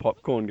here with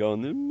popcorn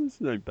going,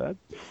 this ain't bad.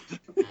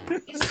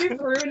 Is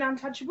Subaru an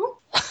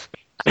untouchable?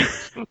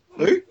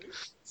 Who?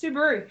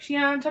 Subaru, she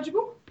an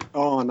untouchable?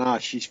 Oh, no,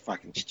 she's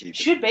fucking stupid.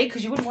 Should be,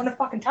 because you wouldn't want to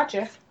fucking touch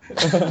her.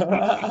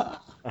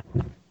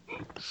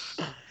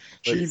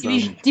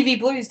 Divvy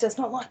Blues does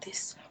not like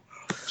this.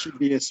 Should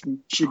be a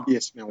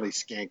smelly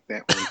skank,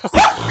 that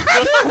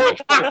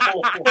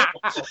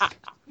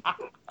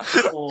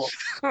one.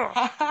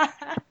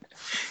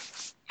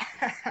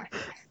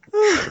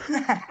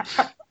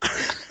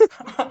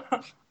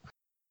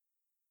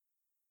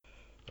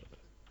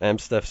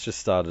 Amstaff's just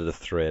started a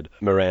thread.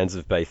 Morans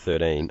of Bay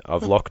 13.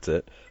 I've locked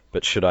it,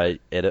 but should I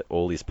edit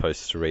all his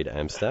posts to read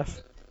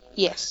Amstaff?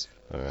 Yes.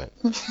 Alright.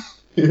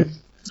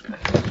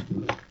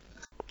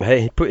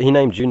 Hey, he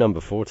named you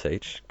number 4,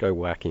 Teach. Go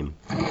whack him.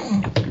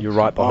 You're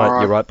right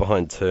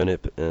behind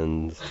Turnip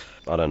and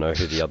I don't know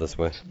who the others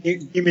were.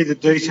 Give me the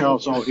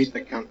details, I'll hit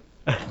the cunt.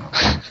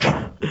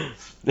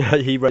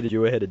 He rated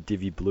you ahead of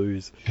Divvy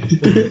Blues.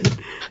 You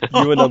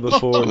were number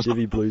 4 and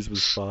Divvy Blues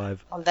was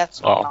 5. Oh,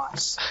 that's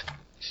nice.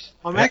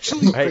 I'm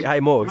actually... Hey,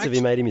 Morgs, have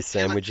you made him his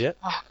sandwich yet?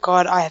 Oh,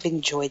 God, I have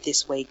enjoyed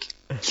this week.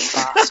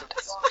 Bastard.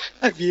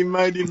 Have you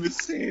made him a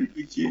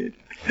sandwich yet?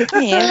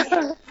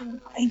 Yeah.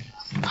 I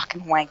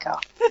fucking wanker.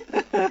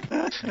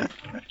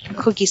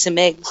 Cook you some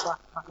eggs like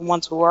fucking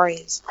Once Were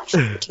Warriors.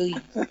 Kill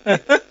you.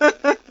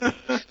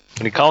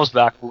 When he comes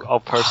back, I'll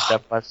post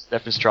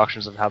step-by-step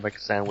instructions of how to make a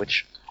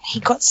sandwich. He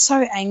got so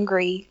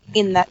angry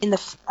in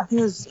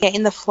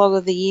the flog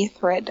of the year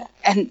thread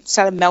and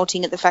started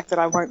melting at the fact that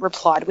I won't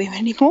reply to him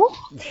anymore.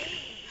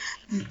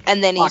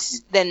 And then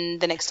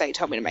the next day he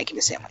told me to make him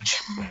a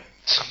sandwich.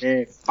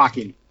 Yeah, fuck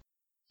him.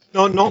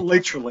 No, not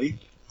literally.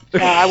 No,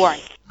 I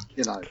won't.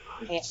 You know.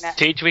 Yeah, no.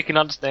 Teach, we can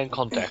understand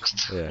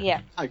context. Yeah.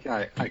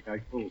 Okay,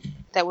 cool.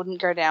 That wouldn't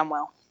go down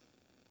well.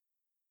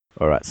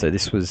 Alright, so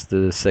this was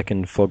the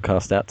second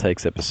Flogcast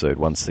Outtakes episode.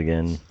 Once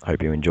again,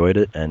 hope you enjoyed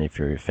it, and if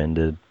you're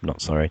offended, not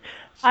sorry.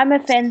 I'm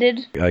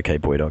offended. Okay,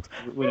 boy dogs.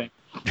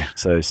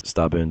 So,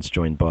 Starburn's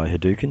joined by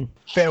Hadouken.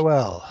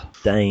 Farewell.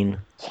 Dane.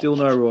 Still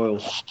no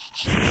royals.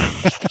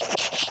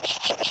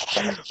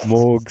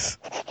 Morgs.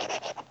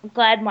 I'm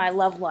glad my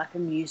love life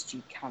amused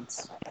you,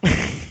 cunts.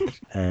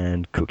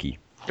 And Cookie.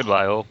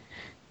 Goodbye, all.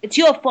 It's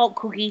your fault,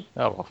 Cookie.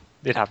 Oh, well,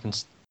 it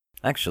happens.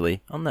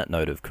 Actually, on that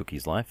note of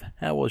Cookie's life,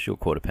 how was your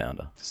quarter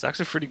pounder? It's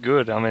actually pretty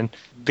good. I mean,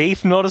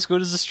 beef not as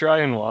good as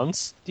Australian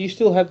ones. Do you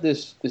still have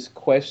this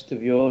quest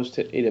of yours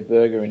to eat a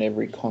burger in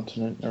every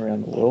continent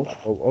around the world?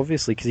 Well,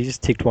 obviously, because he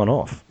just ticked one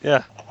off.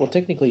 Yeah. Well,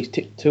 technically he's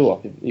ticked 2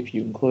 off if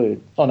you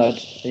include... Oh, no,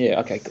 yeah,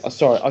 okay.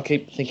 Sorry, I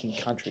keep thinking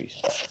countries.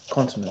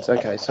 Continents,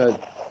 okay.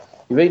 So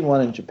you've eaten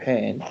one in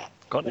Japan.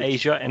 Got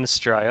Asia and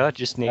Australia.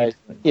 Just need...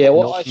 Yeah,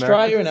 well, North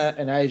Australia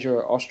America. and Asia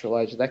are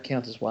Australasia. That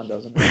counts as one,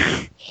 doesn't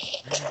it?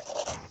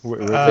 You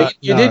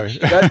no.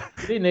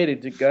 didn't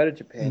need to go to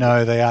Japan.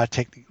 No, they are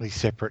technically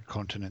separate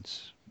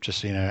continents.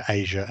 Just,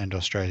 Asia and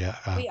Australia.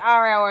 We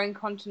are our own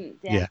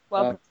continent, Dan. Yeah.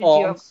 Welcome to I'm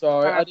geography.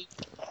 sorry.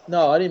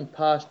 I didn't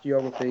pass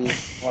geography in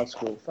high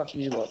school. Fuck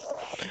you lot.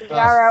 We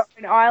are our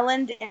own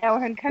island,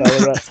 our own country.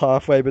 So that's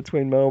halfway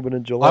between Melbourne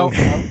and Geelong.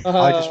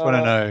 I just want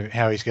to know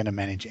how he's going to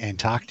manage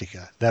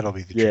Antarctica. That'll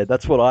be the trick. Yeah,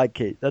 that's what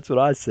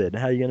I said.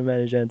 How are you going to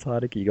manage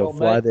Antarctica? You got to Well,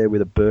 fly mate. there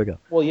with a burger.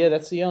 Well, yeah,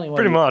 that's the only one.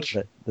 Pretty much.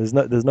 There's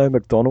no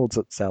McDonald's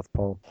at South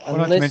Pole. Well,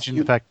 not to mention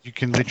the fact you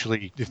can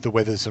literally, if the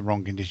weather's the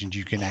wrong conditions,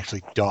 you can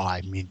actually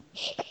die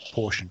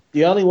mid-portion.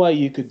 The only way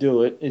you could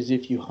do it is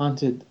if you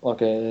hunted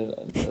like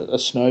a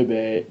snow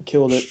bear,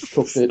 killed it,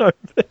 cooked it,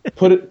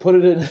 put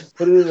it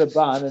in a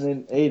bun, and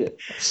then eat it.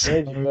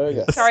 There's your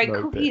burger. Sorry,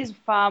 Cookie is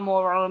far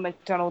more Ronald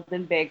McDonald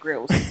than Bear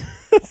Grylls.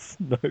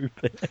 Snow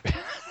bear.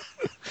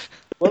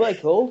 What are they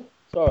called?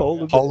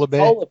 Sorry. Polar bear.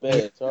 Polar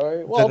bear,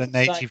 sorry. Is Well, that a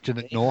native to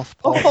the North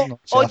Or, Pole, not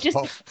or South just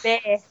Pole? a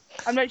bear.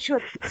 I'm not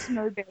sure if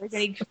snow bear is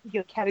any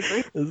particular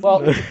category.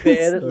 Well, it's a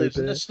bear that lives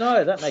in the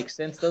snow. That makes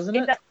sense, doesn't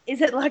it?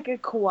 Is it like a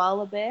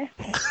koala bear?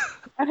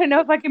 I don't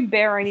know if I can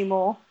bear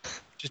anymore.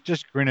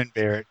 Just grin and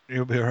bear it.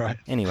 You'll be all right.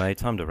 Anyway,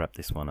 time to wrap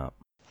this one up.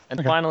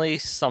 And finally,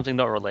 something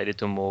not related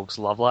to Morg's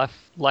love life.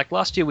 Like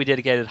last year, we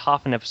dedicated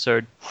half an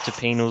episode to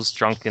Penal's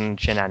drunken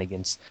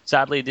shenanigans.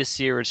 Sadly, this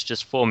year it's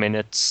just 4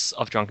 minutes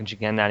of drunken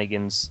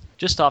shenanigans,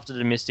 just after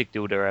the Mystic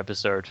Dildo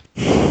episode.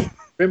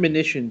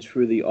 Premonition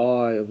through the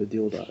eye of a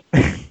dildo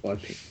by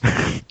Pink.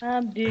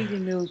 I'm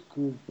digging those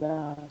good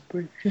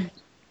vibrations.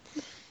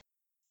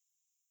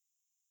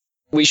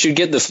 We should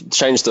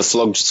change the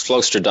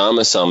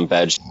Flogstradamus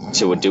badge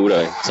to a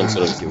dildo, some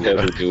sort of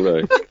purple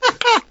dildo.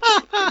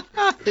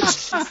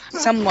 It's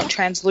somewhat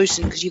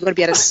translucent because you've got to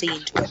be able to see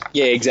into it.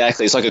 Yeah,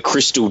 exactly. It's like a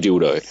crystal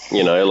dildo,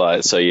 you know,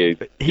 like so you.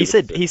 He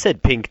said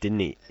pink, didn't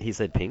he? He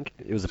said pink.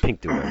 It was a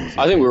pink dildo.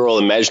 I think we were all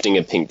imagining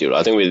a pink dildo.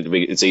 I think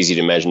it's easy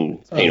to imagine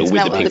Penal with Isn't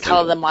the that pink the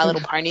colour dildo. that My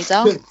Little Ponies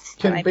are?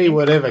 Can be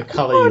whatever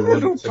colour you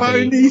want it to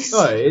Ponies. be.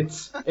 No,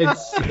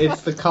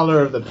 it's the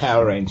colour of the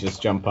Power Rangers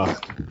jumper.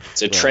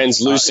 It's a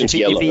translucent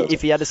yellow.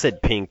 If he had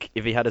said pink,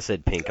 I'd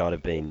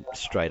have been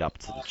straight up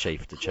to the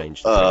chief to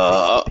change.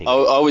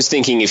 I was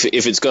thinking if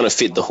it's going to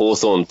fit the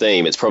Hawthorne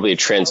theme, it's probably a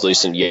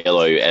translucent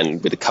yellow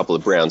and with a couple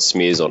of brown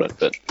smears on it.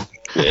 But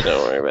yeah,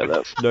 don't worry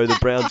about that. No, the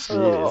brown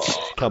smears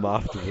come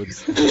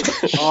afterwards.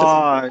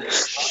 Oh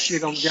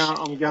shit! I'm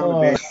going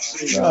to bed.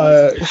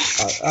 No,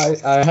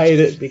 I hate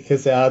it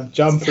because our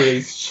jumper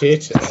is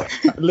shit,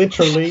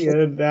 literally,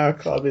 and our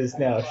club is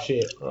now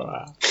shit.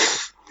 Right.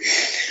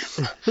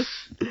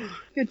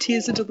 Your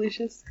tears are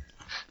delicious.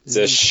 It's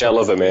a shell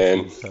of a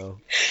man.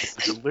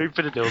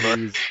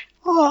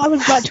 Oh, I would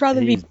much rather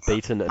be.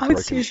 Beaten I would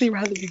seriously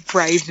rather be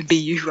brave than be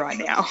you right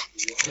now.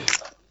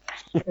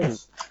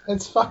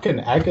 It's fucking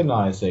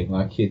agonising.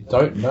 Like you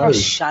don't know. Oh,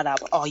 shut up.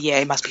 Oh, yeah,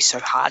 it must be so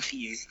hard for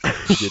you.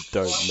 You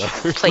don't know.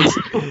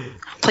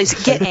 Please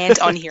get Ant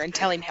on here and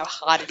tell him how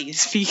hard it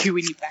is for you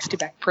in your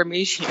back-to-back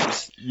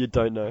premierships. You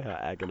don't know how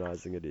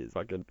agonising it is.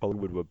 Fucking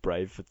Collingwood were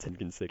brave for 10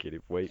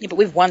 consecutive weeks. Yeah, but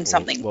we've won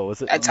something. What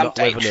was it? At some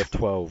stage. 11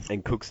 F12,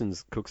 and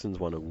Cookson's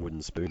won a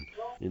wooden spoon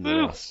in the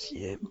last.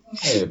 Yeah.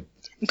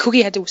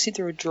 Cookie had to sit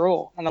through a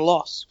draw and a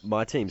loss.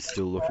 My team's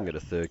still looking at a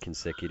third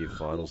consecutive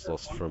finals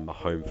loss from a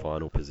home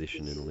final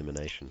position in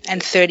elimination.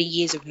 And 30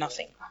 years of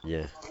nothing.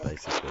 Yeah,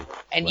 basically.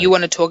 And you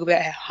want to talk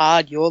about how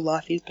hard your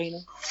life is,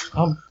 Penal?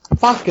 I'm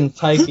fucking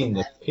taking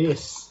the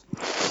piss.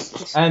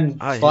 And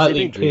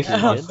slightly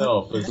pissing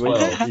myself as well.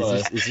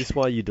 Is this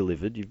why you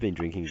delivered? You've been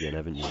drinking again,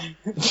 haven't you?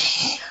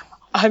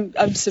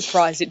 I'm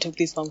surprised it took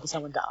this long for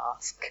someone to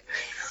ask.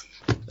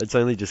 It's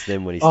only just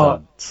then when he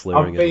started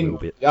slurring a little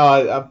bit.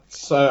 I've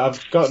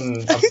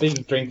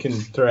been drinking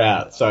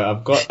throughout.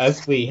 So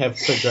as we have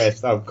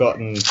progressed, I've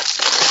gotten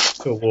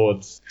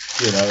towards,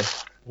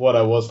 what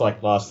I was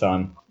like last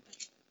time.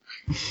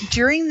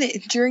 During the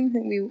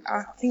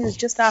I think it was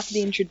just after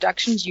the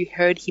introductions, you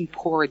heard him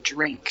pour a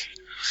drink.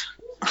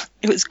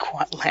 It was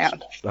quite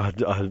loud.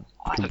 I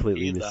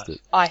completely missed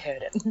it. I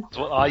heard it.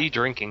 So what are you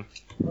drinking?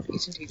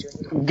 Isn't he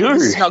drinking? Goo.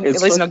 At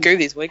least it's not goo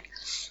this week.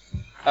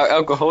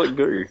 Alcoholic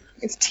goo.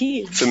 It's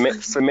tears.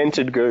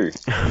 Fermented goo.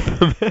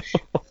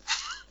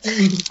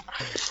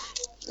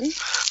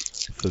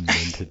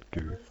 Fermented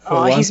goo.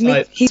 Oh,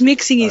 he's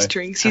mixing his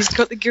drinks. He's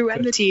got the goo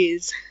and the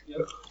tears.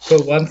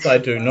 For once, I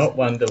do not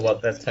wonder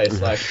what that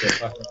tastes like. The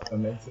fucking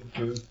fermented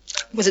goo.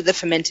 Was it the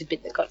fermented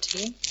bit that got to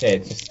you? Yeah,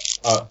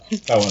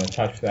 don't want to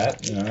touch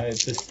that. It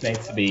just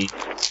needs to be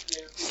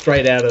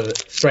straight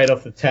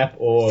off the tap,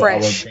 or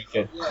fresh. I won't drink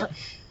it.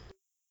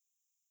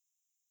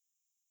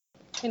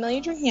 Penal, are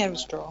you drinking out of a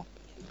straw?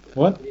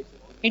 What? Are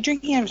you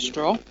drinking out of a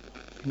straw?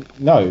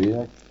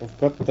 No, I've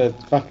got the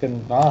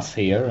fucking glass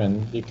here,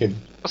 and you could.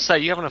 What's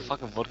that? You having a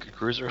fucking vodka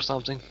cruiser or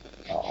something?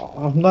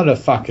 I'm not a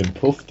fucking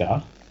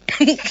poofter.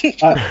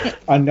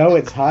 I know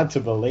it's hard to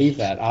believe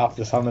that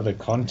after some of the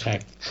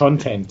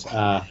content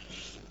I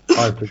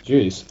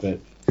produce, but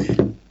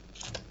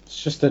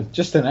it's just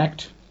an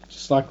act,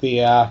 just like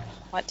the.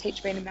 Like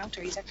Teach being a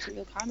melter, he's actually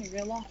real calm in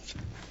real life.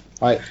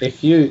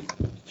 If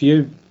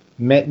you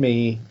met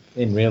me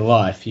in real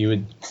life, you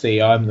would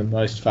see I'm the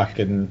most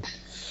fucking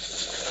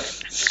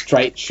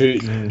straight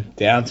shooting,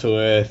 down to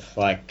earth,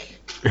 like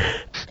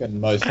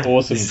most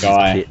awesome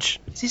guy.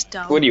 Is this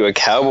dumb? What are you, a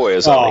cowboy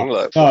or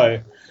something?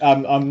 No,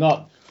 I'm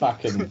not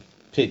fucking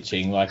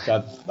pitching. Like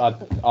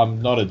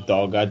I'm not a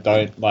dog. I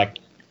don't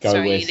go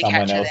where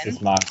someone else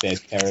has marked their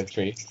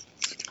territory.